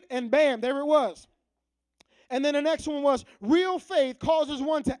did it, and bam, there it was. And then the next one was, real faith causes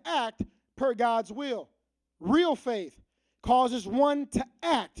one to act per God's will. Real faith causes one to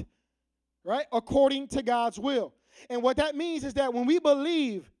act, right, according to God's will. And what that means is that when we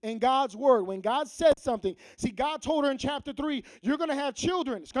believe in God's word, when God said something, see, God told her in chapter 3, you're going to have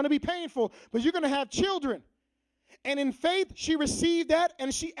children. It's going to be painful, but you're going to have children. And in faith, she received that,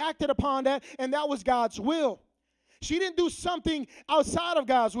 and she acted upon that, and that was God's will. She didn't do something outside of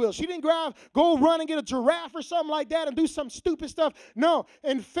God's will. She didn't go run and get a giraffe or something like that and do some stupid stuff. No,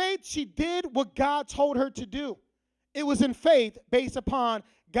 in faith, she did what God told her to do. It was in faith based upon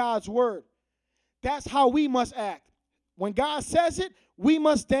God's word. That's how we must act. When God says it, we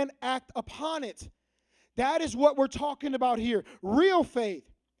must then act upon it. That is what we're talking about here. Real faith.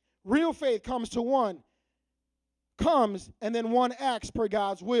 Real faith comes and then one acts per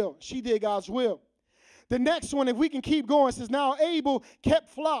God's will. She did God's will. The next one, if we can keep going, says, now Abel kept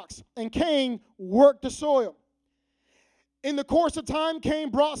flocks, and Cain worked the soil. In the course of time, Cain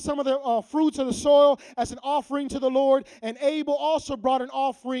brought some of the fruits of the soil as an offering to the Lord, and Abel also brought an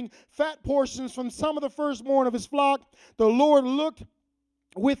offering, fat portions from some of the firstborn of his flock. The Lord looked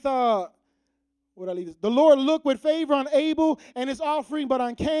with The Lord looked with favor on Abel and his offering, but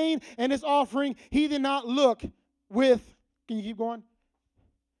on Cain and his offering he did not look with, can you keep going?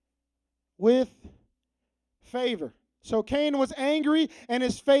 With favor. So Cain was angry and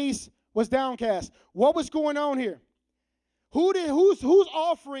his face was downcast. What was going on here? Whose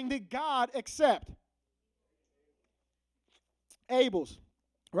offering did God accept? Abel's,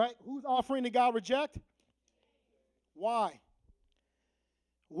 right? Whose offering did God reject? Why?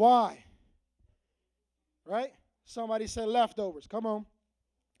 Why? Right? Somebody said leftovers. Come on.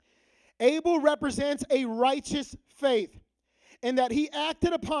 Abel represents a righteous faith in that he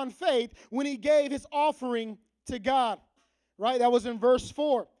acted upon faith when he gave his offering to God. Right? That was in verse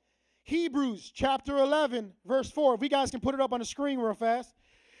 4. Hebrews chapter 11, verse 4. If you guys can put it up on the screen real fast.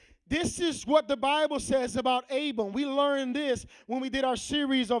 This is what the Bible says about Abel. We learned this when we did our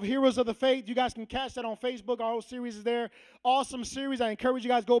series of Heroes of the Faith. You guys can catch that on Facebook. Our whole series is there. Awesome series. I encourage you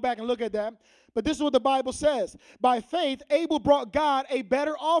guys to go back and look at that. But this is what the Bible says. By faith, Abel brought God a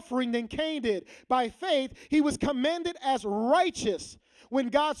better offering than Cain did. By faith, he was commended as righteous when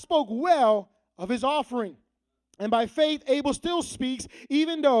God spoke well of his offering. And by faith, Abel still speaks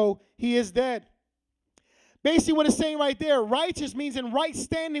even though he is dead. Basically what it's saying right there, righteous means in right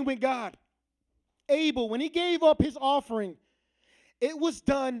standing with God. Abel, when he gave up his offering, it was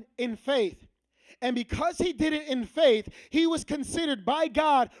done in faith. And because he did it in faith, he was considered by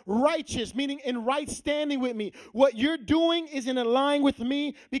God righteous, meaning in right standing with me. What you're doing is in line with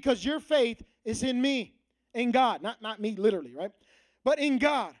me because your faith is in me, in God. Not me literally, right? But in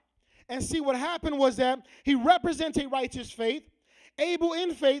God. And see, what happened was that he represents a righteous faith. Abel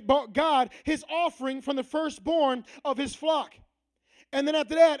in faith brought God his offering from the firstborn of his flock. And then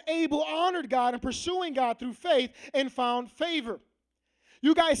after that, Abel honored God in pursuing God through faith and found favor.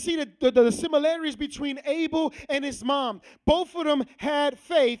 You guys see the similarities between Abel and his mom. Both of them had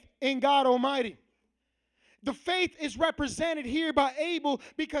faith in God Almighty. The faith is represented here by Abel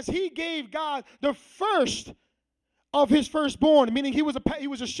because he gave God the first of his firstborn, meaning he was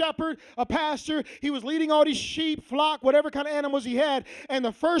a shepherd, a pastor. He was leading all these sheep, flock, whatever kind of animals he had. And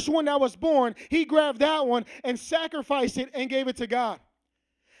the first one that was born, he grabbed that one and sacrificed it and gave it to God.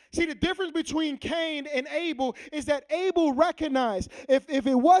 See, the difference between Cain and Abel is that Abel recognized if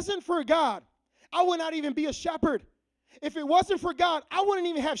it wasn't for God, I would not even be a shepherd. If it wasn't for God, I wouldn't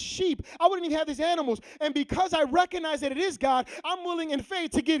even have sheep. I wouldn't even have these animals. And because I recognize that it is God, I'm willing in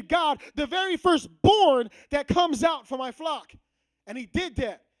faith to give God the very firstborn that comes out from my flock. And he did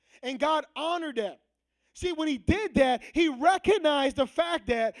that. And God honored that. See, when he did that, he recognized the fact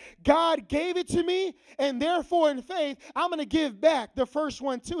that God gave it to me, and therefore in faith, I'm going to give back the first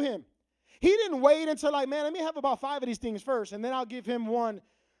one to him. He didn't wait until like, man, let me have about 5 of these things first, and then I'll give him one,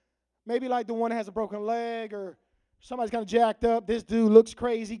 maybe like the one that has a broken leg or somebody's kind of jacked up. This dude looks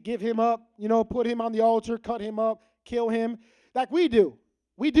crazy. Give him up, put him on the altar, cut him up, kill him. Like we do.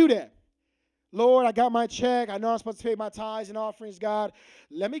 We do that. Lord, I got my check. I know I'm supposed to pay my tithes and offerings, God.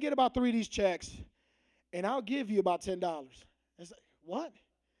 Let me get about 3 of these checks, and I'll give you about $10. It's like,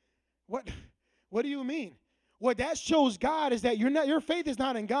 what? What do you mean? What that shows God is that your faith is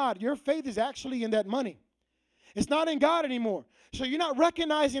not in God. Your faith is actually in that money. It's not in God anymore. So you're not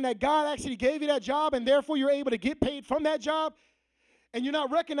recognizing that God actually gave you that job and therefore you're able to get paid from that job. And you're not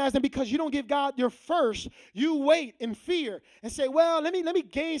recognizing because you don't give God your first. You wait in fear and say, well, let me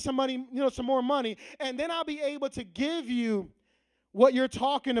gain some money, some more money, and then I'll be able to give you what you're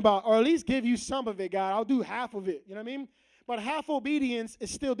talking about, or at least give you some of it, God. I'll do half of it. You know what I mean? But half obedience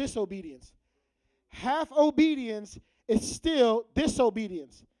is still disobedience. Half obedience is still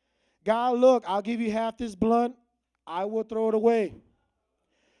disobedience. God, look, I'll give you half this blunt. I will throw it away.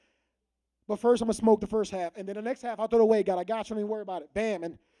 But first, I'm going to smoke the first half. And then the next half, I'll throw it away. God, I got you. Don't even worry about it. Bam.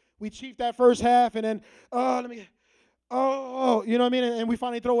 And we chief that first half. And then, you know what I mean? And we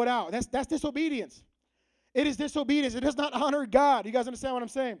finally throw it out. That's disobedience. It is disobedience. It does not honor God. You guys understand what I'm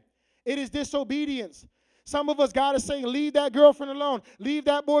saying? It is disobedience. Some of us, God is saying, leave that girlfriend alone. Leave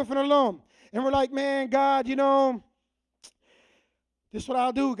that boyfriend alone. And we're like, man, God, this is what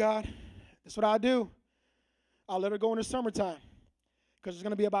I'll do, God. This is what I'll do. I'll let her go in the summertime because there's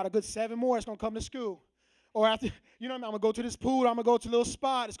going to be about a good 7 more that's going to come to school. Or after, I'm going to go to this pool. I'm going to go to a little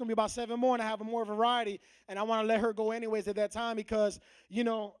spot. It's going to be about 7 more, and I have more variety. And I want to let her go anyways at that time because, in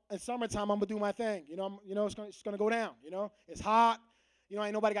summertime, I'm going to do my thing. It's going to go down. It's hot.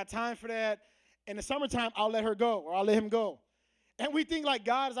 Ain't nobody got time for that. In the summertime, I'll let her go or I'll let him go. And we think like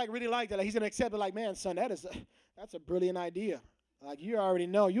God is like really like that. Like he's going to accept it like, man, son, that's a brilliant idea. Like you already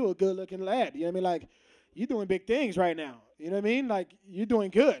know you're a good-looking lad. You know what I mean? Like you're doing big things right now. You know what I mean? Like you're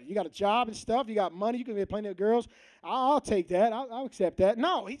doing good. You got a job and stuff. You got money. You can get plenty of girls. I'll take that. I'll accept that.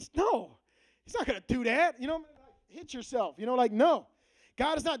 No, he's not going to do that. You know, hit yourself. You know, like no.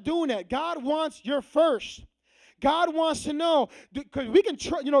 God is not doing that. God wants your first. God wants to know, because we can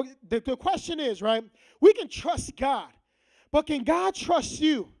trust, you know, the question is, right, we can trust God, but can God trust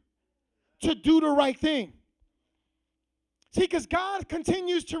you to do the right thing? See, because God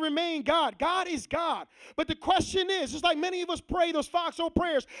continues to remain God. God is God. But the question is, just like many of us pray those foxhole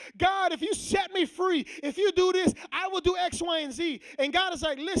prayers, God, if you set me free, if you do this, I will do X, Y, and Z. And God is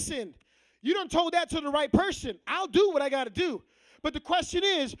like, listen, you done told that to the right person. I'll do what I got to do. But the question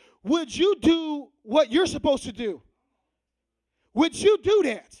is, would you do what you're supposed to do? Would you do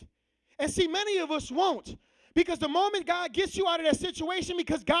that? And see, many of us won't. Because the moment God gets you out of that situation,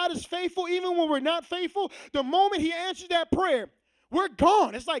 because God is faithful, even when we're not faithful, the moment he answers that prayer, we're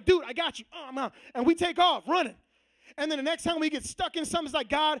gone. It's like, dude, I got you. Oh, I'm out. And we take off running. And then the next time we get stuck in something, it's like,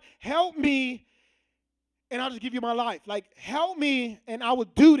 God, help me, and I'll just give you my life. Like, help me, and I will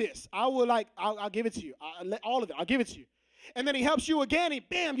do this. I'll give it to you. All of it. I'll give it to you. And then he helps you again, and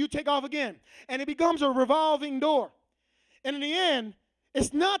bam, you take off again. And it becomes a revolving door. And in the end,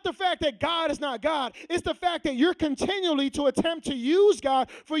 it's not the fact that God is not God. It's the fact that you're continually to attempt to use God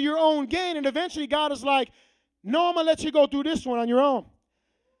for your own gain. And eventually God is like, no, I'm going to let you go through this one on your own.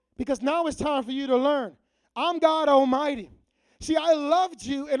 Because now it's time for you to learn. I'm God Almighty. See, I loved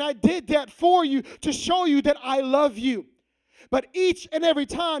you, and I did that for you to show you that I love you. But each and every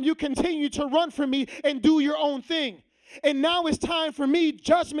time you continue to run from me and do your own thing. And now it's time for me,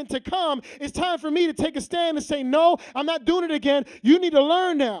 judgment to come. It's time for me to take a stand and say, no, I'm not doing it again. You need to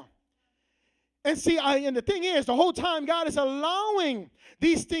learn now. And see, and the thing is, the whole time God is allowing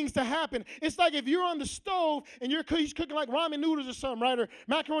these things to happen. It's like if you're on the stove and he's cooking like ramen noodles or something, right? Or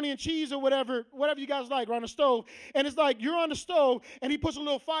macaroni and cheese or whatever you guys like, right on the stove. And it's like you're on the stove and he puts a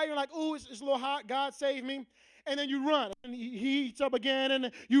little fire and like, ooh, it's a little hot. God save me. And then you run, and he heats up again,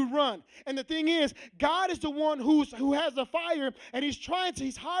 and you run. And the thing is, God is the one who has the fire, and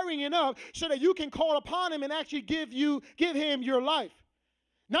he's hiring it up so that you can call upon him and actually give him your life.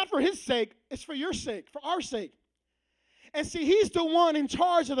 Not for his sake, it's for your sake, for our sake. And see, he's the one in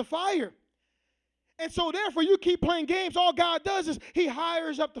charge of the fire. And so therefore, you keep playing games. All God does is he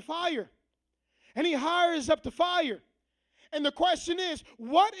hires up the fire. And he hires up the fire. And the question is,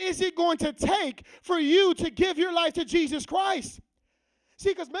 what is it going to take for you to give your life to Jesus Christ?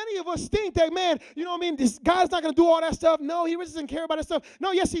 See, because many of us think that, man, you know what I mean, this God's not going to do all that stuff. No, he really doesn't care about that stuff.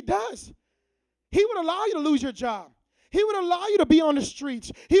 No, yes, he does. He would allow you to lose your job. He would allow you to be on the streets.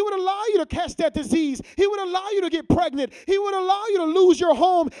 He would allow you to catch that disease. He would allow you to get pregnant. He would allow you to lose your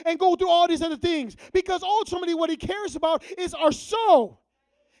home and go through all these other things. Because ultimately what he cares about is our soul.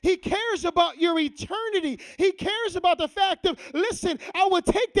 He cares about your eternity. He cares about the fact of, listen, I will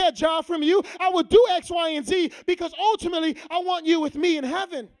take that job from you. I will do X, Y, and Z because ultimately I want you with me in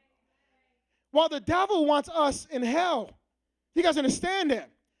heaven. While the devil wants us in hell. You guys understand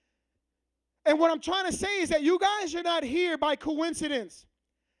that? And what I'm trying to say is that you guys are not here by coincidence.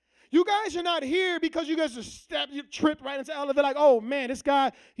 You guys are not here because you guys you tripped right into the elevator like, oh, man, this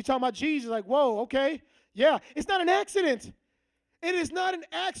guy, he's talking about Jesus. Like, whoa, okay. Yeah, it's not an accident. It is not an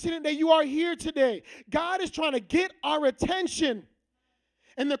accident that you are here today. God is trying to get our attention.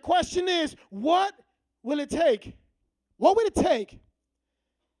 And the question is, what will it take? What will it take?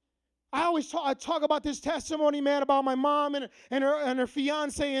 I talk about this testimony, man, about my mom and her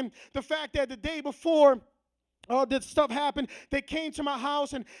fiance, and the fact that the day before all this stuff happened, they came to my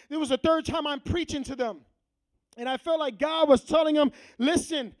house, and it was the third time I'm preaching to them. And I felt like God was telling them,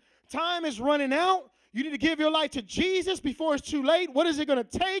 listen, time is running out. You need to give your life to Jesus before it's too late. What is it going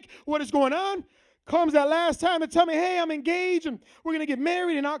to take? What is going on? Comes that last time to tell me, hey, I'm engaged, and we're going to get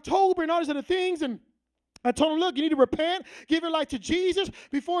married in October and all these other things. And I told him, look, you need to repent, give your life to Jesus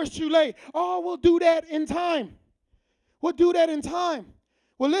before it's too late. Oh, we'll do that in time. We'll do that in time.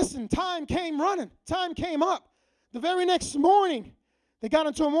 Well, listen, time came running. Time came up. The very next morning, they got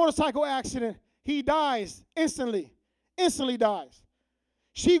into a motorcycle accident. He dies instantly. Instantly dies.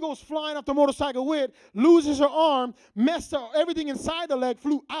 She goes flying off the motorcycle with, loses her arm, messed up. Everything inside the leg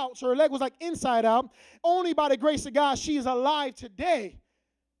flew out, so her leg was like inside out. Only by the grace of God, she is alive today.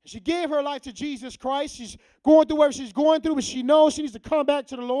 She gave her life to Jesus Christ. She's going through whatever she's going through, but she knows she needs to come back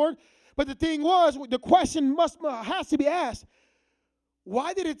to the Lord. But the thing was, the question has to be asked,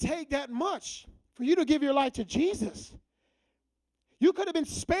 why did it take that much for you to give your life to Jesus? You could have been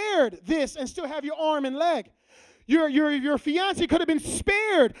spared this and still have your arm and leg. Your fiancé could have been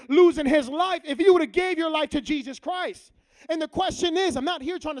spared losing his life if you would have gave your life to Jesus Christ. And the question is, I'm not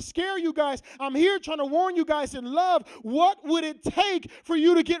here trying to scare you guys. I'm here trying to warn you guys in love. What would it take for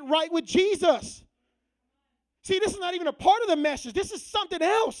you to get right with Jesus? See, this is not even a part of the message. This is something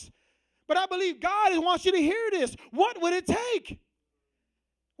else. But I believe God wants you to hear this. What would it take?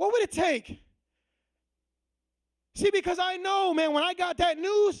 What would it take? See, because I know, man, when I got that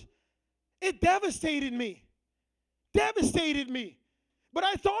news, it devastated me. Devastated me. But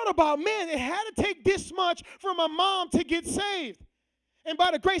I thought about, man, it had to take this much for my mom to get saved. And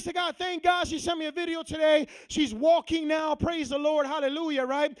by the grace of God, thank God, she sent me a video today. She's walking now. Praise the Lord. Hallelujah,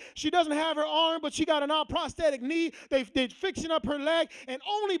 right? She doesn't have her arm, but she got a non-prosthetic knee. They're fixing up her leg. And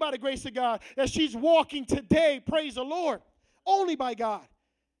only by the grace of God that she's walking today. Praise the Lord. Only by God.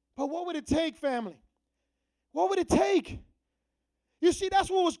 But what would it take, family? What would it take? You see, that's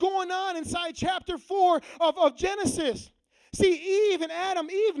what was going on inside chapter 4 of Genesis. See, Eve and Adam,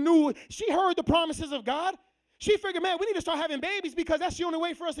 Eve knew, she heard the promises of God. She figured, man, we need to start having babies because that's the only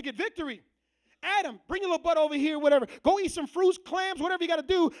way for us to get victory. Adam, bring your little butt over here, whatever. Go eat some fruits, clams, whatever you got to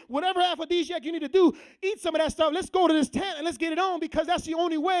do, whatever aphrodisiac you need to do. Eat some of that stuff. Let's go to this tent and let's get it on because that's the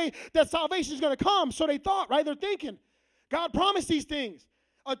only way that salvation is going to come. So they thought, right? They're thinking. God promised these things.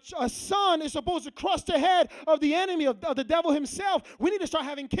 A son is supposed to crush the head of the enemy, of the devil himself. We need to start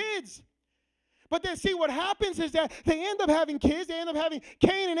having kids. But then see what happens is that they end up having kids. They end up having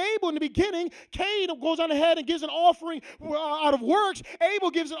Cain and Abel in the beginning. Cain goes on ahead and gives an offering out of works. Abel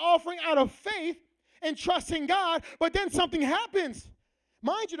gives an offering out of faith and trusting God. But then something happens.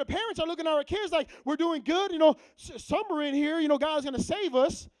 Mind you, the parents are looking at our kids like, we're doing good. You know, somewhere in here, you know, God's going to save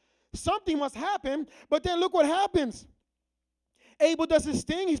us. Something must happen. But then look what happens. Abel does his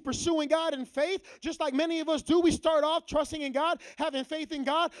thing. He's pursuing God in faith, just like many of us do. We start off trusting in God, having faith in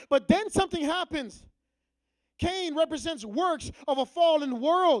God, but then something happens. Cain represents works of a fallen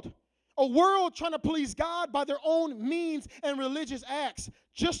world, a world trying to please God by their own means and religious acts,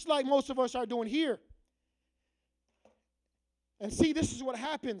 just like most of us are doing here. And see, this is what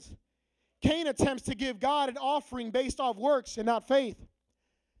happens. Cain attempts to give God an offering based off works and not faith.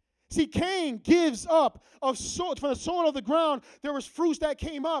 See, Cain gives up from the soil of the ground. There was fruits that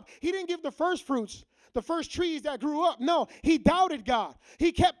came up. He didn't give the first fruits, the first trees that grew up. No, he doubted God.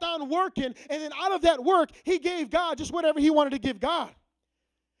 He kept on working, and then out of that work, he gave God just whatever he wanted to give God.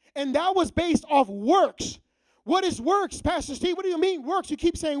 And that was based off works. What is works, Pastor Steve? What do you mean works? You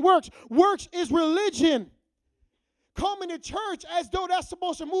keep saying works. Works is religion. Coming to church as though that's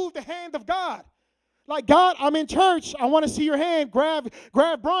supposed to move the hand of God. Like, God, I'm in church. I want to see your hand. Grab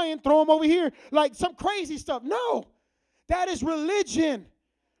Brian, throw him over here. Like some crazy stuff. No, that is religion.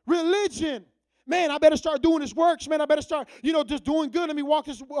 Religion. Man, I better start doing this works. Man, I better start, just doing good. Let me walk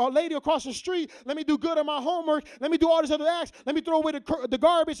this lady across the street. Let me do good on my homework. Let me do all these other acts. Let me throw away the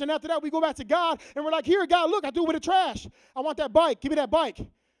garbage. And after that, we go back to God. And we're like, here, God, look, I threw away the trash. I want that bike. Give me that bike.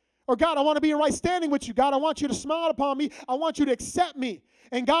 Or, God, I want to be in right standing with you. God, I want you to smile upon me. I want you to accept me.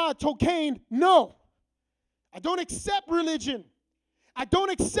 And God told Cain, no. I don't accept religion. I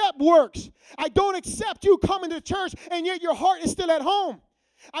don't accept works. I don't accept you coming to church and yet your heart is still at home.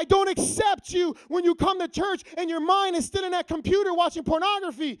 I don't accept you when you come to church and your mind is still in that computer watching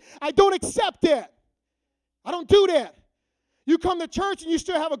pornography. I don't accept that. I don't do that. You come to church and you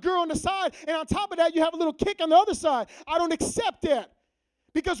still have a girl on the side, and on top of that, you have a little kick on the other side. I don't accept that.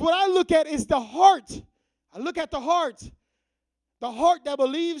 Because what I look at is the heart. I look at the heart that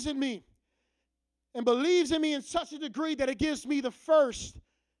believes in me. And believes in me in such a degree that it gives me the first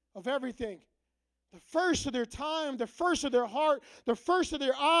of everything. The first of their time, the first of their heart, the first of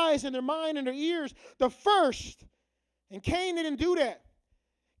their eyes and their mind and their ears, the first. And Cain didn't do that.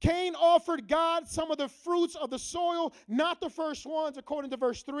 Cain offered God some of the fruits of the soil, not the first ones, according to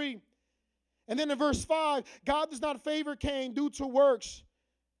verse 3. And then in verse 5, God does not favor Cain due to works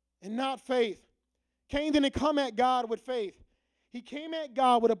and not faith. Cain didn't come at God with faith. He came at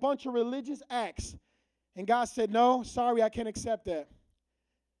God with a bunch of religious acts. And God said, no, sorry, I can't accept that.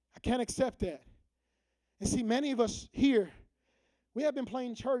 I can't accept that. And see, many of us here, we have been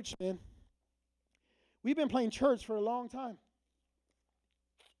playing church, man. We've been playing church for a long time.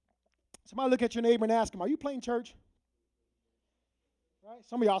 Somebody look at your neighbor and ask him, are you playing church? Right?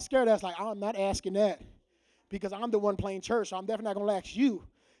 Some of y'all scared. That's like, I'm not asking that because I'm the one playing church, so I'm definitely not going to ask you.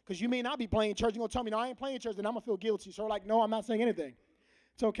 Because you may not be playing church. You're going to tell me, no, I ain't playing church, then I'm going to feel guilty. So like, no, I'm not saying anything.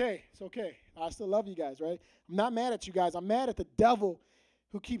 It's okay. It's okay. I still love you guys, right? I'm not mad at you guys. I'm mad at the devil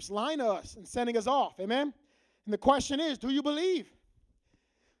who keeps lying to us and sending us off. Amen? And the question is, do you believe?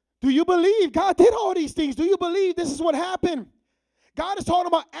 Do you believe God did all these things? Do you believe this is what happened? God is talking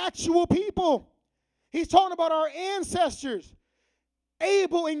about actual people. He's talking about our ancestors.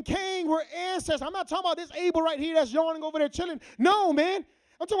 Abel and Cain were ancestors. I'm not talking about this Abel right here that's yawning over there chilling. No, man.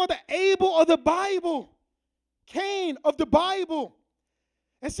 I'm talking about the Abel of the Bible. Cain of the Bible.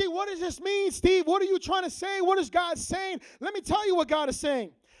 And see, what does this mean, Steve? What are you trying to say? What is God saying? Let me tell you what God is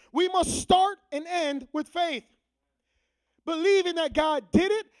saying. We must start and end with faith. Believing that God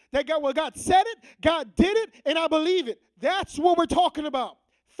did it, God said it, God did it, and I believe it. That's what we're talking about.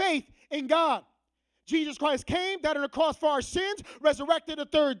 Faith in God. Jesus Christ came, died on the cross for our sins, resurrected the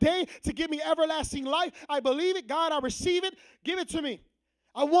third day to give me everlasting life. I believe it. God, I receive it. Give it to me.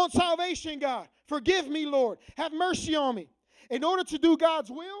 I want salvation, God. Forgive me, Lord. Have mercy on me. In order to do God's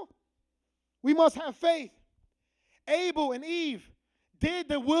will, we must have faith. Abel and Eve did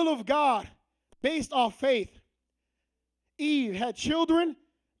the will of God based off faith. Eve had children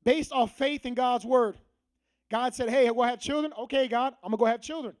based off faith in God's word. God said, hey, we'll have children. Okay, God, I'm going to go have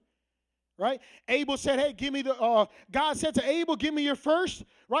children. Right? Abel said, hey, give me the, God said to Abel, give me your first.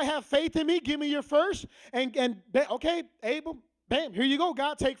 Right? Have faith in me. Give me your first. Okay, Abel, bam, here you go.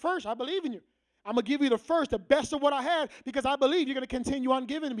 God, take first. I believe in you. I'm going to give you the first, the best of what I had, because I believe you're going to continue on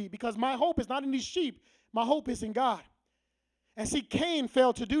giving me, because my hope is not in these sheep. My hope is in God. And see, Cain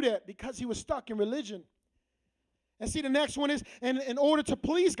failed to do that because he was stuck in religion. And see, the next one is, in order to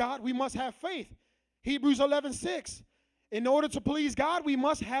please God, we must have faith. Hebrews 11:6. In order to please God, we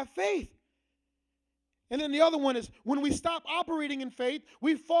must have faith. And then the other one is, when we stop operating in faith,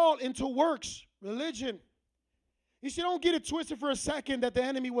 we fall into works, religion. You see, don't get it twisted for a second that the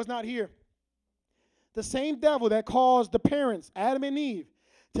enemy was not here. The same devil that caused the parents, Adam and Eve,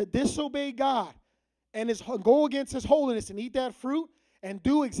 to disobey God and go against his holiness and eat that fruit and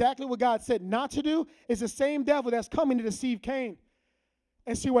do exactly what God said not to do is the same devil that's coming to deceive Cain.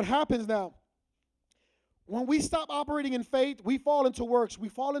 And see what happens now. When we stop operating in faith, we fall into works. We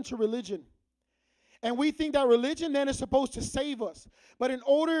fall into religion. And we think that religion then is supposed to save us. But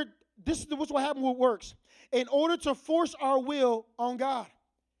this is what happens with works. In order to force our will on God.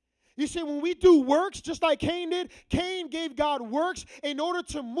 You see, when we do works, just like Cain did, Cain gave God works in order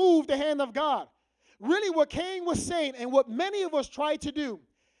to move the hand of God. Really what Cain was saying, and what many of us try to do,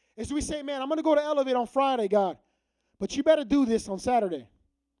 is we say, man, I'm going to go to Elevate on Friday, God, but you better do this on Saturday.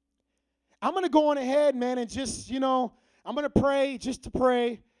 I'm going to go on ahead, man, and just, I'm going to pray just to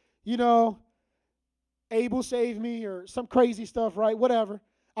pray, Abel save me or some crazy stuff, right? Whatever.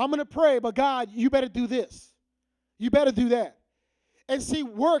 I'm going to pray, but God, you better do this. You better do that. And see,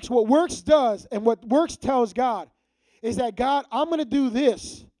 what works does, and what works tells God, is that, God, I'm going to do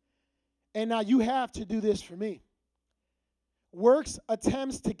this, and now you have to do this for me. Works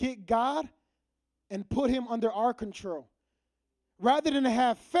attempts to get God and put him under our control. Rather than to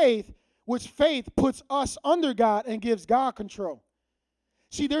have faith, which faith puts us under God and gives God control.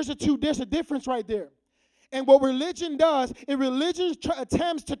 See, there's a difference right there. And what religion does, religion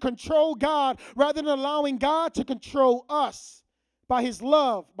attempts to control God rather than allowing God to control us. By his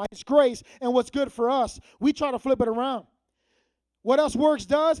love, by his grace, and what's good for us. We try to flip it around. What else works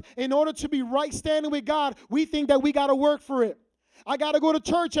does, in order to be right standing with God, we think that we got to work for it. I got to go to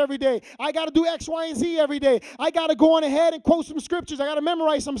church every day. I got to do X, Y, and Z every day. I got to go on ahead and quote some scriptures. I got to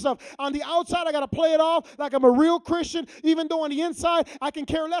memorize some stuff. On the outside, I got to play it off like I'm a real Christian, even though on the inside, I can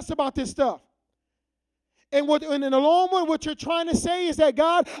care less about this stuff. And in the long run, what you're trying to say is that,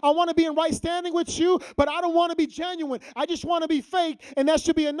 God, I want to be in right standing with you, but I don't want to be genuine. I just want to be fake, and that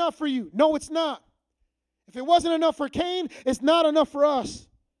should be enough for you. No, it's not. If it wasn't enough for Cain, it's not enough for us.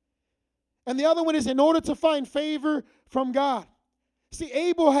 And the other one is in order to find favor from God. See,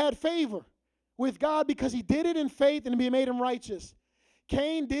 Abel had favor with God because he did it in faith and he made him righteous.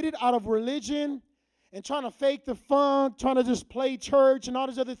 Cain did it out of religion and trying to fake the fun, trying to just play church and all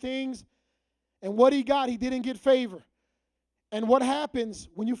these other things. And what he got, he didn't get favor. And what happens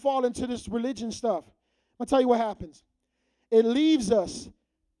when you fall into this religion stuff? I'll tell you what happens. It leaves us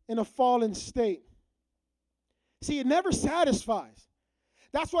in a fallen state. See, it never satisfies.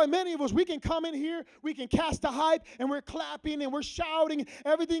 That's why many of us, we can come in here, we can cast a hype, and we're clapping and we're shouting.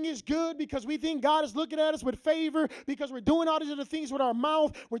 Everything is good because we think God is looking at us with favor because we're doing all these other things with our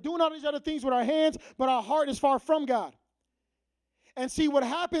mouth. We're doing all these other things with our hands, but our heart is far from God. And see what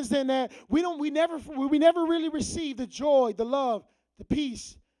happens then that we never really receive the joy, the love, the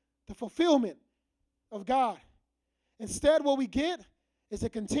peace, the fulfillment of God. Instead, what we get is a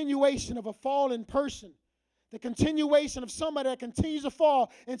continuation of a fallen person, the continuation of somebody that continues to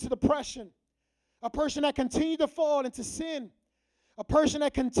fall into depression, a person that continues to fall into sin, a person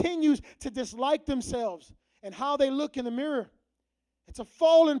that continues to dislike themselves and how they look in the mirror. It's a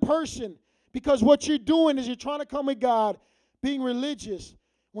fallen person because what you're doing is you're trying to come with God, being religious,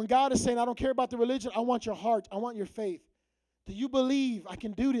 when God is saying, I don't care about the religion, I want your heart, I want your faith. Do you believe I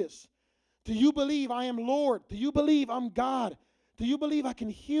can do this? Do you believe I am Lord? Do you believe I'm God? Do you believe I can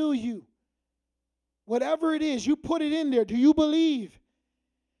heal you? Whatever it is, you put it in there. Do you believe?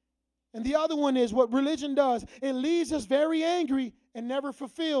 And the other one is what religion does. It leaves us very angry and never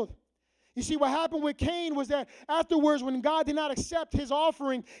fulfilled. You see, what happened with Cain was that afterwards, when God did not accept his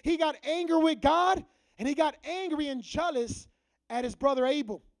offering, he got angry with God, and he got angry and jealous at his brother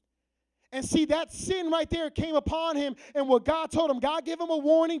Abel. And see, that sin right there came upon him, and what God told him, God gave him a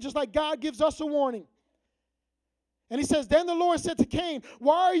warning just like God gives us a warning. And he says, then the Lord said to Cain,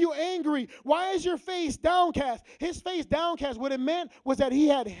 why are you angry? Why is your face downcast? His face downcast, what it meant was that he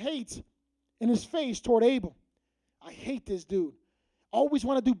had hate in his face toward Abel. I hate this dude. Always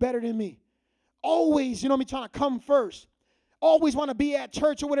want to do better than me. Always, trying to come first. Always want to be at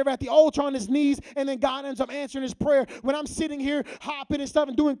church or whatever, at the altar on his knees, and then God ends up answering his prayer. When I'm sitting here hopping and stuff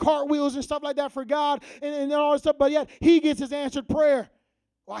and doing cartwheels and stuff like that for God and all this stuff, but yet he gets his answered prayer.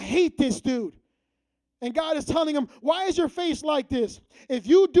 Well, I hate this dude. And God is telling him, why is your face like this? If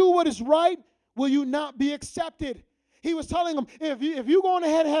you do what is right, will you not be accepted? He was telling him, if you go on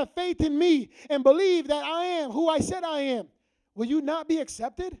ahead and have faith in me and believe that I am who I said I am, will you not be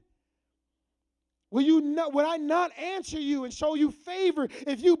accepted? Would I not answer you and show you favor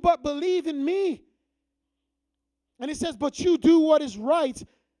if you but believe in me? And he says, but you do what is right.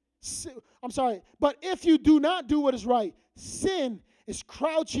 But if you do not do what is right, sin is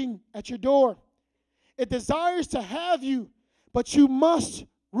crouching at your door. It desires to have you, but you must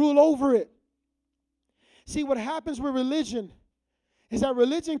rule over it. See, what happens with religion is that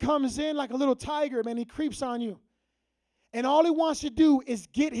religion comes in like a little tiger, man. He creeps on you. And all he wants to do is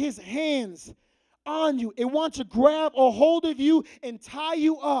get his hands on you. It wants to grab a hold of you and tie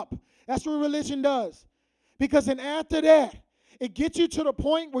you up. That's what religion does. Because then after that, it gets you to the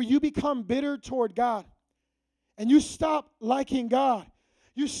point where you become bitter toward God. And you stop liking God.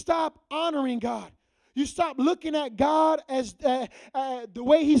 You stop honoring God. You stop looking at God as the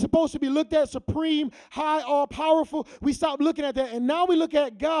way he's supposed to be looked at, supreme, high, all-powerful. We stop looking at that, and now we look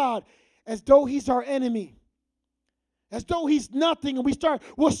at God as though he's our enemy, as though he's nothing, and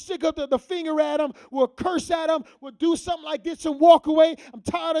we'll stick up the finger at him, we'll curse at him, we'll do something like this and walk away. I'm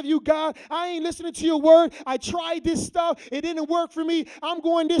tired of you, God. I ain't listening to your word. I tried this stuff. It didn't work for me. I'm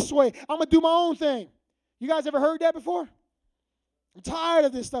going this way. I'm going to do my own thing. You guys ever heard that before? I'm tired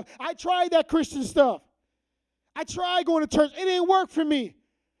of this stuff. I tried that Christian stuff. I tried going to church. It didn't work for me.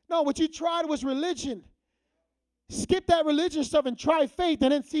 No, what you tried was religion. Skip that religion stuff and try faith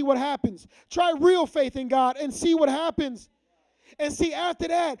and then see what happens. Try real faith in God and see what happens. And see, after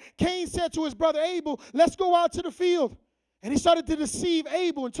that, Cain said to his brother Abel, let's go out to the field. And he started to deceive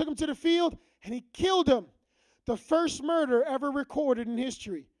Abel and took him to the field and he killed him. The first murder ever recorded in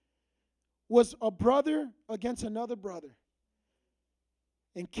history was a brother against another brother.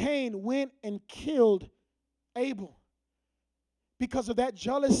 And Cain went and killed Abel because of that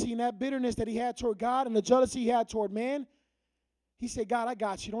jealousy and that bitterness that he had toward God and the jealousy he had toward man. He said, God, I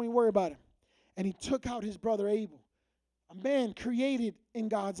got you. Don't even worry about it. And he took out his brother Abel, a man created in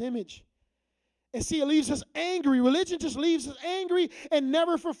God's image. And see, it leaves us angry. Religion just leaves us angry and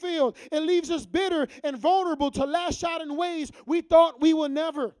never fulfilled. It leaves us bitter and vulnerable to lash out in ways we thought we would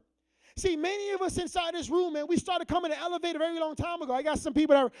never. See, many of us inside this room, man, we started coming to Elevate a very long time ago. I got some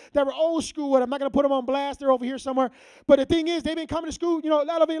people that were old school. I'm not going to put them on blast. They're over here somewhere. But the thing is, they've been coming to school,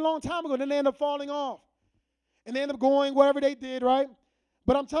 Elevate a long time ago. Then they end up falling off. And they end up going whatever they did, right?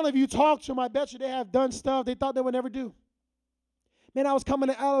 But I'm telling you, talk to them. I bet you they have done stuff they thought they would never do. Man, I was coming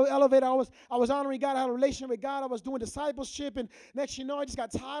to Elevate. I was honoring God. I had a relationship with God. I was doing discipleship. And next you know, I just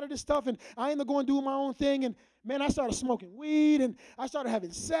got tired of this stuff. And I ended up going doing my own thing. And, man, I started smoking weed. And I started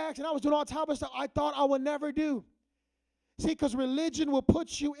having sex. And I was doing all type of stuff I thought I would never do. See, because religion will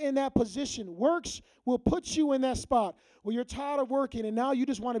put you in that position. Works will put you in that spot where you're tired of working. And now you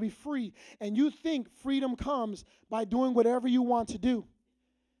just want to be free. And you think freedom comes by doing whatever you want to do.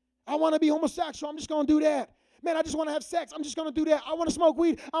 I want to be homosexual. I'm just going to do that. Man, I just want to have sex. I'm just going to do that. I want to smoke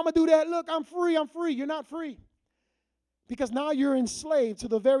weed. I'm going to do that. Look, I'm free. I'm free. You're not free. Because now you're enslaved to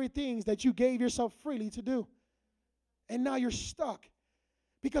the very things that you gave yourself freely to do. And now you're stuck.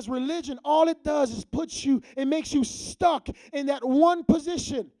 Because religion, all it does is it makes you stuck in that one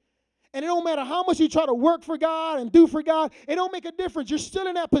position. And it don't matter how much you try to work for God and do for God, it don't make a difference. You're still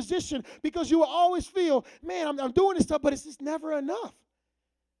in that position because you will always feel, man, I'm doing this stuff, but it's just never enough.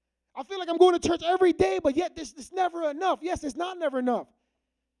 I feel like I'm going to church every day, but yet it's never enough. Yes, it's not never enough.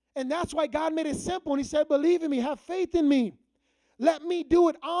 And that's why God made it simple. And he said, believe in me, have faith in me. Let me do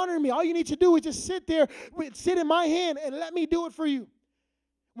it. Honor me. All you need to do is just sit there, sit in my hand, and let me do it for you.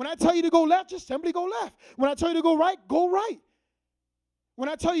 When I tell you to go left, just simply go left. When I tell you to go right, go right. When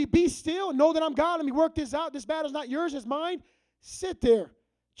I tell you be still, know that I'm God, let me work this out. This battle's not yours, it's mine. Sit there,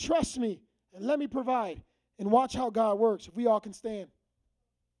 trust me, and let me provide. And watch how God works. If we all can stand.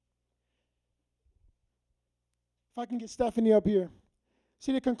 If I can get Stephanie up here.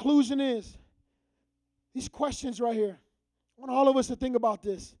 See, the conclusion is, these questions right here. I want all of us to think about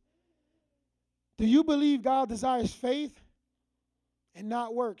this. Do you believe God desires faith and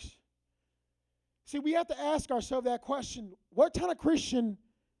not works? See, we have to ask ourselves that question. What kind of Christian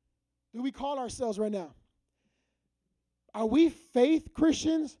do we call ourselves right now? Are we faith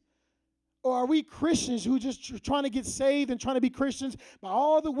Christians? Or are we Christians who just trying to get saved and trying to be Christians by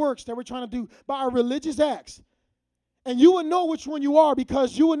all the works that we're trying to do, by our religious acts? And you will know which one you are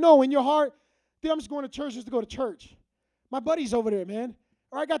because you will know in your heart, I'm just going to church just to go to church. My buddy's over there, man.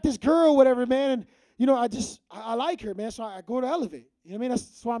 Or I got this girl, whatever, man, and, you know, I like her, man, so I go to Elevate. You know what I mean?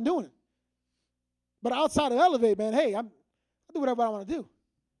 That's why I'm doing it. But outside of Elevate, man, hey, I do whatever I want to do.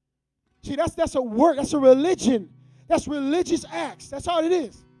 See, that's a work. That's a religion. That's religious acts. That's all it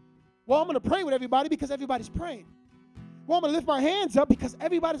is. Well, I'm going to pray with everybody because everybody's praying. Well, I'm going to lift my hands up because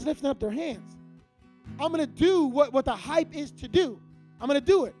everybody's lifting up their hands. I'm going to do what the hype is to do. I'm going to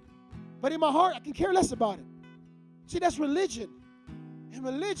do it. But in my heart, I can care less about it. See, that's religion. And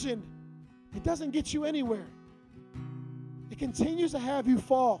religion, it doesn't get you anywhere. It continues to have you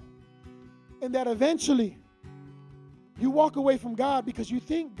fall. And that eventually, you walk away from God because you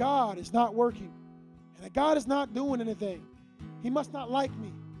think God is not working. And that God is not doing anything. He must not like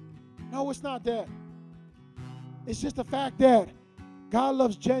me. No, it's not that. It's just the fact that God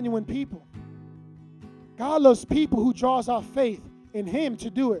loves genuine people. God loves people who draws out faith in Him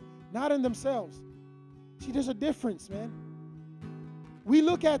to do it, not in themselves. See, there's a difference, man. We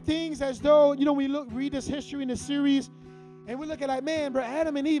look at things as though, you know, read this history in this series, and we look at like, man, bro,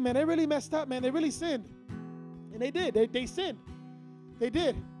 Adam and Eve, man, they really messed up, man. They really sinned. And they did. They sinned. They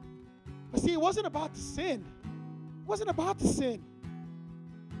did. But see, it wasn't about the sin. It wasn't about the sin.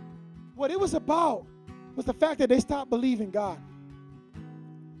 What it was about was the fact that they stopped believing God.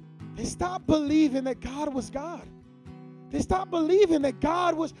 They stopped believing that God was God. They stopped believing that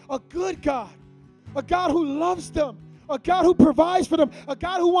God was a good God, a God who loves them, a God who provides for them, a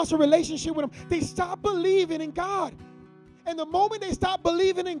God who wants a relationship with them. They stopped believing in God. And the moment they stopped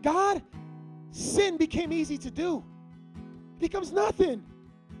believing in God, sin became easy to do. It becomes nothing.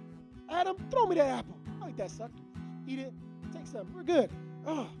 Adam, throw me that apple. I'll eat that sucker. Eat it. Take some. We're good.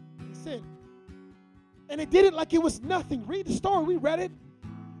 Oh, sin. And they did it like it was nothing. Read the story. We read it.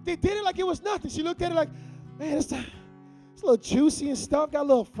 They did it like it was nothing. She looked at it like, man, it's a little juicy and stuff. Got a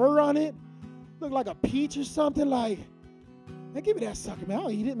little fur on it. Looked like a peach or something. Like, man, give me that sucker, man.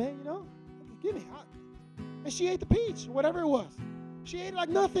 I'll eat it, man, you know. Give me. And she ate the peach, or whatever it was. She ate it like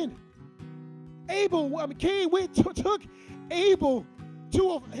nothing. Cain went took Abel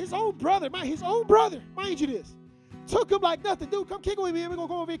to his own brother, mind you this. Took him like nothing. Dude, come kick with me. We're going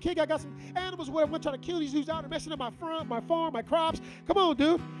to go over here and kick. I got some animals where I'm going to try to kill these dudes out and messing up my farm, my crops. Come on,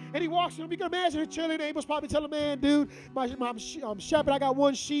 dude. And he walks in. You can imagine her chilling. Abel's probably telling, man, dude, my shepherd, I got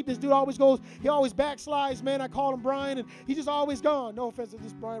one sheep. This dude always he always backslides, man. I call him Brian, and he just always gone. No offense to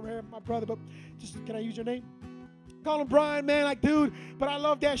this Brian right here, my brother, but just, can I use your name? Call him Brian, man, like, dude, but I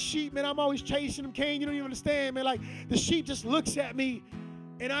love that sheep, man. I'm always chasing him, Cain. You don't even understand, man. Like, the sheep just looks at me.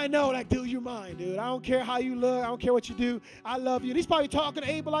 And I know, like, dude, you're mine, dude. I don't care how you look. I don't care what you do. I love you. And he's probably talking to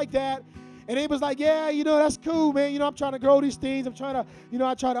Abel like that. And Abel's like, yeah, you know, that's cool, man. You know, I'm trying to grow these things. I'm trying to, you know,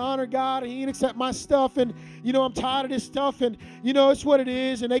 I try to honor God. And he didn't accept my stuff. And, you know, I'm tired of this stuff. And, you know, it's what it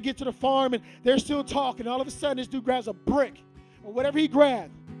is. And they get to the farm, and they're still talking. All of a sudden, this dude grabs a brick or whatever he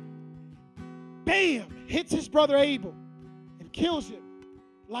grabbed. Bam! Hits his brother Abel and kills him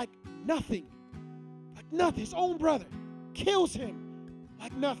like nothing. Like nothing. His own brother kills him.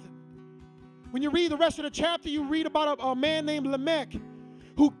 Like nothing. When you read the rest of the chapter, you read about a man named Lamech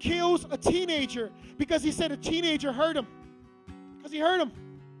who kills a teenager because he said a teenager hurt him. Because he hurt him.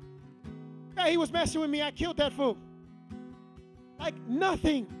 Yeah, he was messing with me. I killed that fool. Like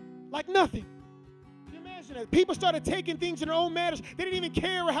nothing. Like nothing. Can you imagine that? People started taking things in their own matters. They didn't even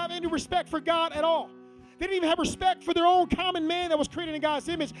care or have any respect for God at all. They didn't even have respect for their own common man that was created in God's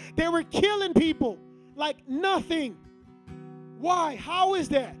image. They were killing people like nothing. Why? How is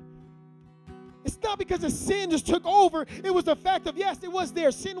that? It's not because the sin just took over. It was the fact of, yes, it was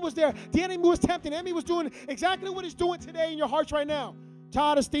there. Sin was there. The enemy was tempting. The enemy was doing exactly what he's doing today in your hearts right now.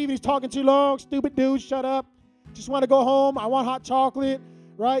 Tired of Stephen. He's talking too long. Stupid dude, shut up. Just want to go home. I want hot chocolate,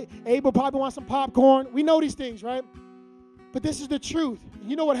 right? Abel probably wants some popcorn. We know these things, right? But this is the truth.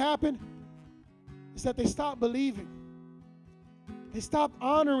 You know what happened? Is that they stopped believing. They stopped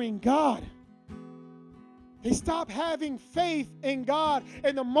honoring God. They stopped having faith in God.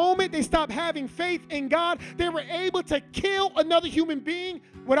 And the moment they stopped having faith in God, they were able to kill another human being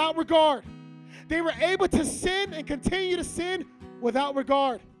without regard. They were able to sin and continue to sin without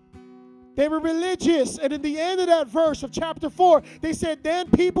regard. They were religious. And in the end of that verse of chapter 4, they said,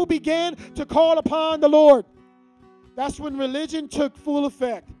 then people began to call upon the Lord. That's when religion took full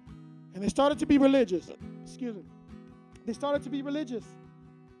effect. And they started to be religious. Excuse me. They started to be religious.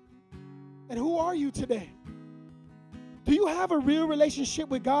 And who are you today? Do you have a real relationship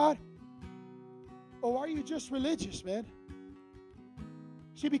with God? Or are you just religious, man?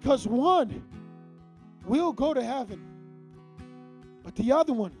 See, because one will go to heaven, but the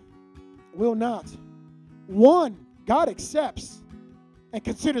other one will not. One, God accepts and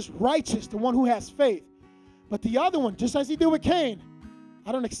considers righteous the one who has faith. But the other one, just as he did with Cain,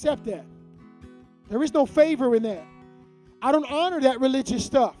 I don't accept that. There is no favor in that. I don't honor that religious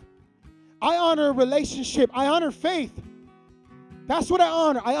stuff. I honor a relationship. I honor faith. That's what I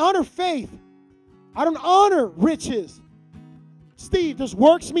honor. I honor faith. I don't honor riches. Steve, does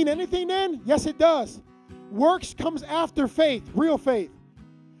works mean anything then? Yes, it does. Works comes after faith, real faith.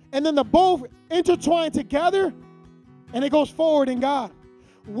 And then the both intertwine together, and it goes forward in God.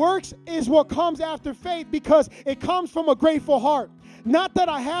 Works is what comes after faith because it comes from a grateful heart. Not that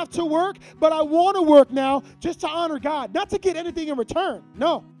I have to work, but I want to work now just to honor God, not to get anything in return.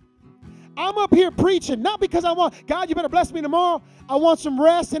 No. I'm up here preaching, not because I want, God, you better bless me tomorrow. I want some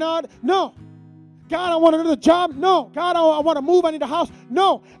rest and all. No. God, I want another job. No. God, I want to move. I need a house.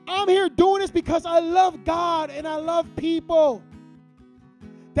 No. I'm here doing this because I love God and I love people.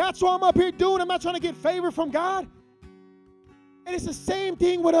 That's what I'm up here doing. I'm not trying to get favor from God. And it's the same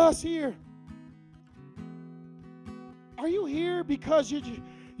thing with us here. Are you here because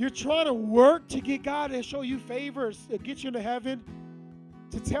you're trying to work to get God to show you favors, to get you into heaven,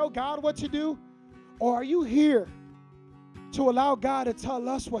 to tell God what to do? Or are you here to allow God to tell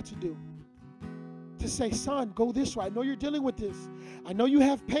us what to do? To say, son, go this way. I know you're dealing with this. I know you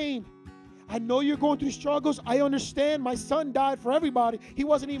have pain. I know you're going through struggles. I understand. My son died for everybody. He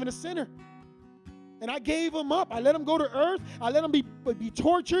wasn't even a sinner. And I gave him up. I let him go to earth. I let him be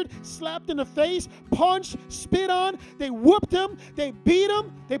tortured, slapped in the face, punched, spit on. They whooped him. They beat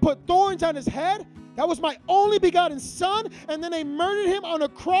him. They put thorns on his head. That was my only begotten son. And then they murdered him on a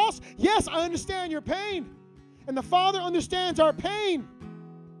cross. Yes, I understand your pain. And the Father understands our pain.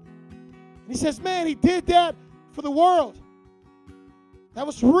 And he says, man, he did that for the world. That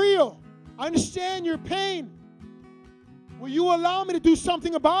was real. I understand your pain. Will you allow me to do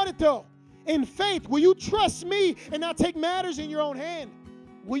something about it, though? In faith, will you trust me and not take matters in your own hand?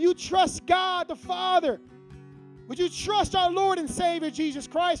 Will you trust God the Father? Would you trust our Lord and Savior Jesus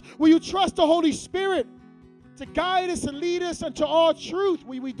Christ? Will you trust the Holy Spirit to guide us and lead us unto all truth?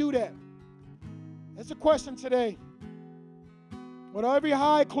 Will we do that? That's the question today. With every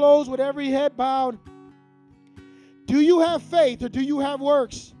eye closed, with every head bowed, do you have faith or do you have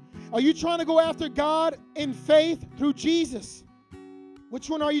works? Are you trying to go after God in faith through Jesus? Which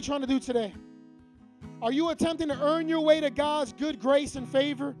one are you trying to do today? Are you attempting to earn your way to God's good grace and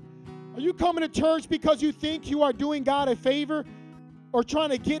favor? Are you coming to church because you think you are doing God a favor or trying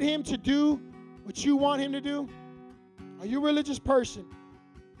to get him to do what you want him to do? Are you a religious person?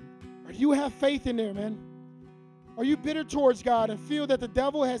 Or do you have faith in there, man? Are you bitter towards God and feel that the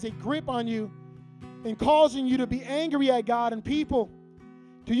devil has a grip on you and causing you to be angry at God and people?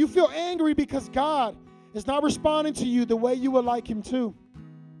 Do you feel angry because God is not responding to you the way you would like him to?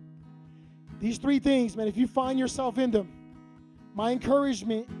 These three things, man, if you find yourself in them, my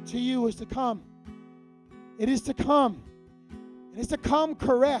encouragement to you is to come. It is to come. And it's to come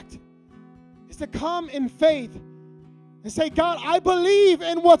correct. It's to come in faith and say, God, I believe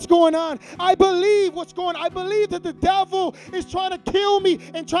in what's going on. I believe what's going on. I believe that the devil is trying to kill me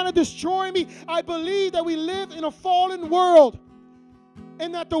and trying to destroy me. I believe that we live in a fallen world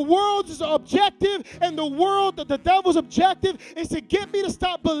and that the world's objective and the devil's objective is to get me to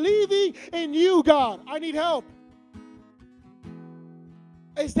stop believing in you, God. I need help.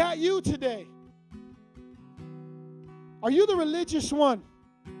 Is that you today? Are you the religious one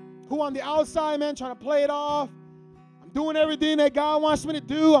who on the outside, man, trying to play it off? I'm doing everything that God wants me to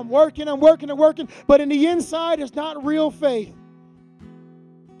do. I'm working. But in the inside, it's not real faith.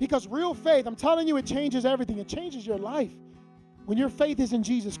 Because real faith, I'm telling you, it changes everything. It changes your life when your faith is in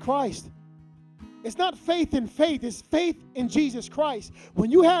Jesus Christ. It's not faith in faith. It's faith in Jesus Christ. When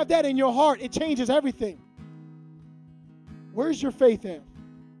you have that in your heart, it changes everything. Where's your faith at?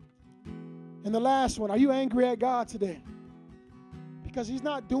 And the last one, are you angry at God today? Because he's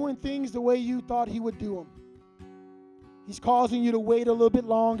not doing things the way you thought he would do them. He's causing you to wait a little bit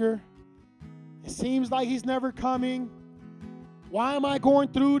longer. It seems like he's never coming. Why am I going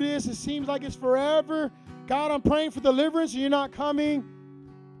through this? It seems like it's forever. God, I'm praying for deliverance and you're not coming.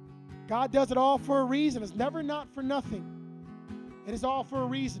 God does it all for a reason. It's never not for nothing. It is all for a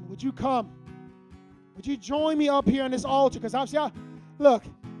reason. Would you come? Would you join me up here on this altar? Because look,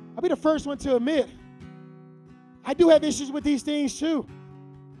 I'll be the first one to admit, I do have issues with these things too.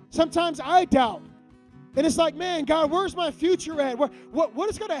 Sometimes I doubt. And it's like, man, God, where's my future at? What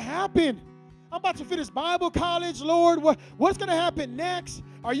is going to happen? I'm about to finish Bible college, Lord. What's going to happen next?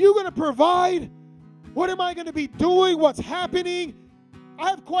 Are you going to provide? What am I going to be doing? What's happening? I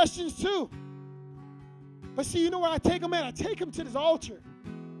have questions too. But see, you know where I take them at? I take them to this altar.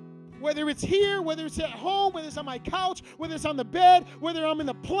 Whether it's here, whether it's at home, whether it's on my couch, whether it's on the bed, whether I'm in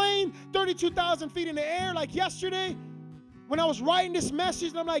the plane, 32,000 feet in the air like yesterday, when I was writing this message,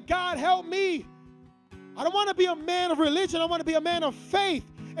 and I'm like, God, help me. I don't want to be a man of religion. I want to be a man of faith.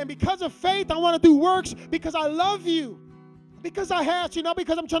 And because of faith, I want to do works because I love you. Because I have to, not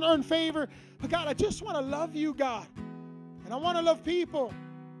because I'm trying to earn favor. But God, I just want to love you, God. And I want to love people.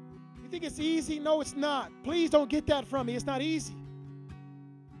 You think it's easy? No, it's not. Please don't get that from me. It's not easy.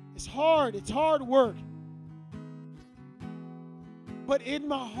 It's hard. It's hard work. But in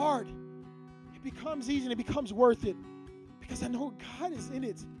my heart, it becomes easy and it becomes worth it. Because I know God is in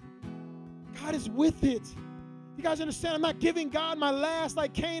it. God is with it. You guys understand? I'm not giving God my last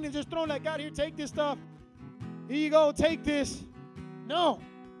like Cain and just throwing like, God, here, take this stuff. Here you go, take this. No.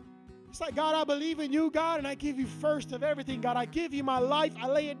 It's like, God, I believe in you, God, and I give you first of everything, God. I give you my life. I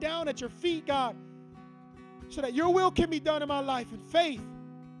lay it down at your feet, God, so that your will can be done in my life in faith.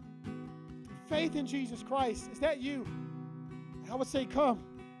 Faith in Jesus Christ. Is that you? I would say, come.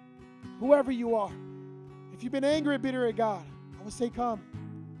 Whoever you are. If you've been angry and bitter at God, I would say, come.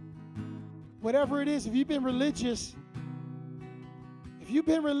 Whatever it is, if you've been religious,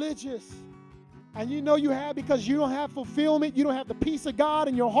 and you know you have because you don't have fulfillment, you don't have the peace of God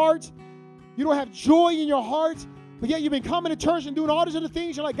in your heart, you don't have joy in your heart, but yet you've been coming to church and doing all these other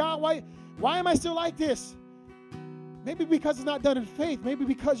things, you're like, God, why am I still like this? Maybe because it's not done in faith. Maybe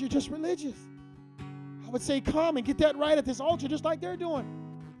because you're just religious. I would say come and get that right at this altar just like they're doing.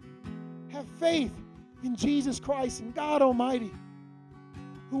 Have faith in Jesus Christ and God Almighty.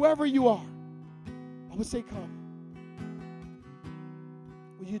 Whoever you are, I would say come.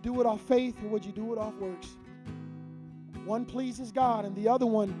 Would you do it off faith or would you do it off works? One pleases God and the other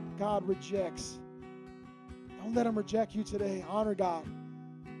one God rejects. Don't let him reject you today. Honor God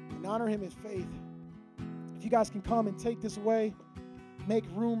and honor him in faith. If you guys can come and take this away, make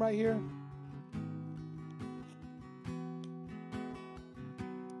room right here.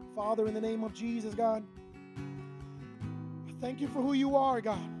 Father, in the name of Jesus, God, I thank you for who you are,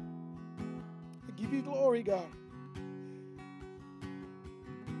 God. I give you glory, God.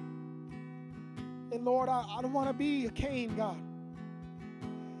 And Lord, I don't want to be a Cain, God.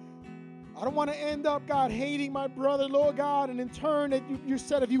 I don't want to end up, God, hating my brother, Lord God, and in turn that you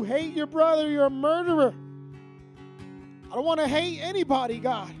said if you hate your brother, you're a murderer. I don't want to hate anybody,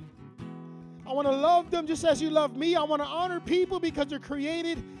 God. I want to love them just as you love me. I want to honor people because they're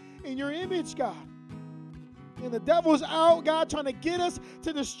created in your image, God. And the devil's out, God, trying to get us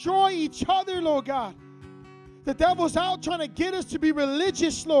to destroy each other, Lord God. The devil's out trying to get us to be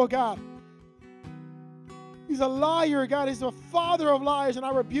religious, Lord God. He's a liar, God. He's the father of liars, and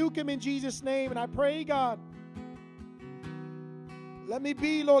I rebuke him in Jesus' name. And I pray, God, let me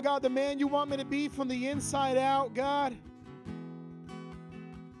be, Lord God, the man you want me to be from the inside out, God.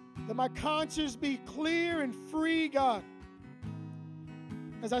 Let my conscience be clear and free, God.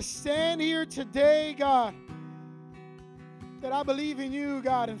 As I stand here today, God, that I believe in you,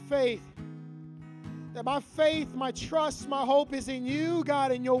 God, in faith. That my faith, my trust, my hope is in you,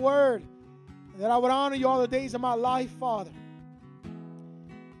 God, in your word. And that I would honor you all the days of my life, Father.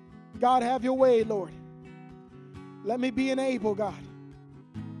 God, have your way, Lord. Let me be an Abel, God.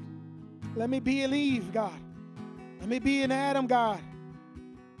 Let me be an Eve, God. Let me be an Adam, God.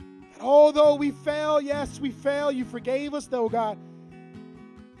 And although we fail, yes, we fail. You forgave us, though, God.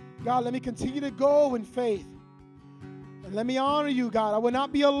 God, let me continue to go in faith. And let me honor you, God. I would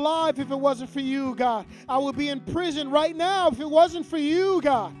not be alive if it wasn't for you, God. I would be in prison right now if it wasn't for you,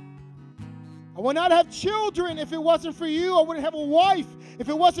 God. I would not have children if it wasn't for you. I wouldn't have a wife if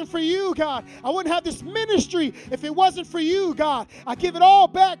it wasn't for you, God. I wouldn't have this ministry if it wasn't for you, God. I give it all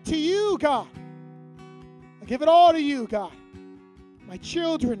back to you, God. I give it all to you, God. My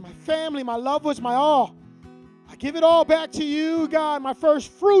children, my family, my loved ones, my all. I give it all back to you, God. My first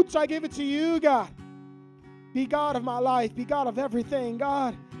fruits, I give it to you, God. Be God of my life. Be God of everything,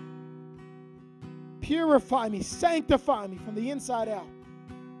 God. Purify me, sanctify me from the inside out.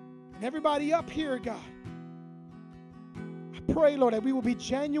 And everybody up here, God, I pray, Lord, that we will be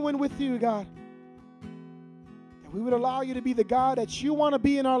genuine with you, God. That we would allow you to be the God that you want to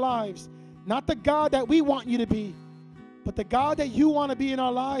be in our lives. Not the God that we want you to be, but the God that you want to be in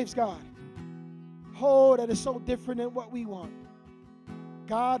our lives, God. Oh, that is so different than what we want.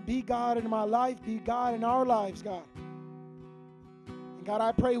 God, be God in my life. Be God in our lives, God. And God,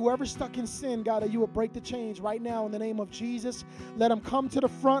 I pray whoever's stuck in sin, God, that you will break the chains right now in the name of Jesus. Let them come to the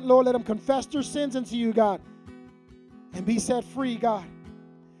front, Lord. Let them confess their sins unto you, God, and be set free, God.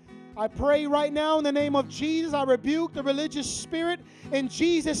 I pray right now in the name of Jesus, I rebuke the religious spirit in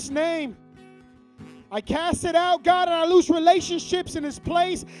Jesus' name. I cast it out, God, and I loose relationships in this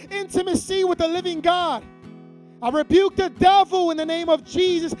place, intimacy with the living God. I rebuke the devil in the name of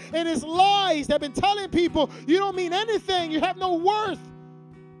Jesus and his lies that have been telling people you don't mean anything, you have no worth.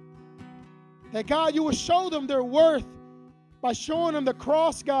 That, God, you will show them their worth by showing them the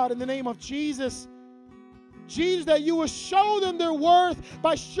cross, God, in the name of Jesus. Jesus, that you will show them their worth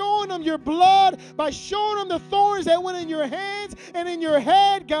by showing them your blood, by showing them the thorns that went in your hands and in your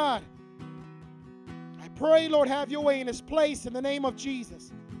head, God. I pray, Lord, have your way in this place in the name of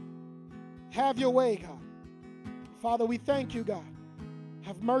Jesus. Have your way, God. Father, we thank you, God.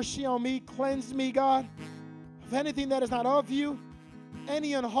 Have mercy on me. Cleanse me, God, of anything that is not of you,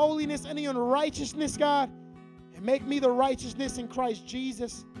 any unholiness, any unrighteousness, God, and make me the righteousness in Christ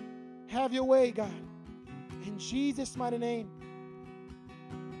Jesus. Have your way, God. In Jesus' mighty name.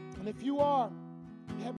 And if you are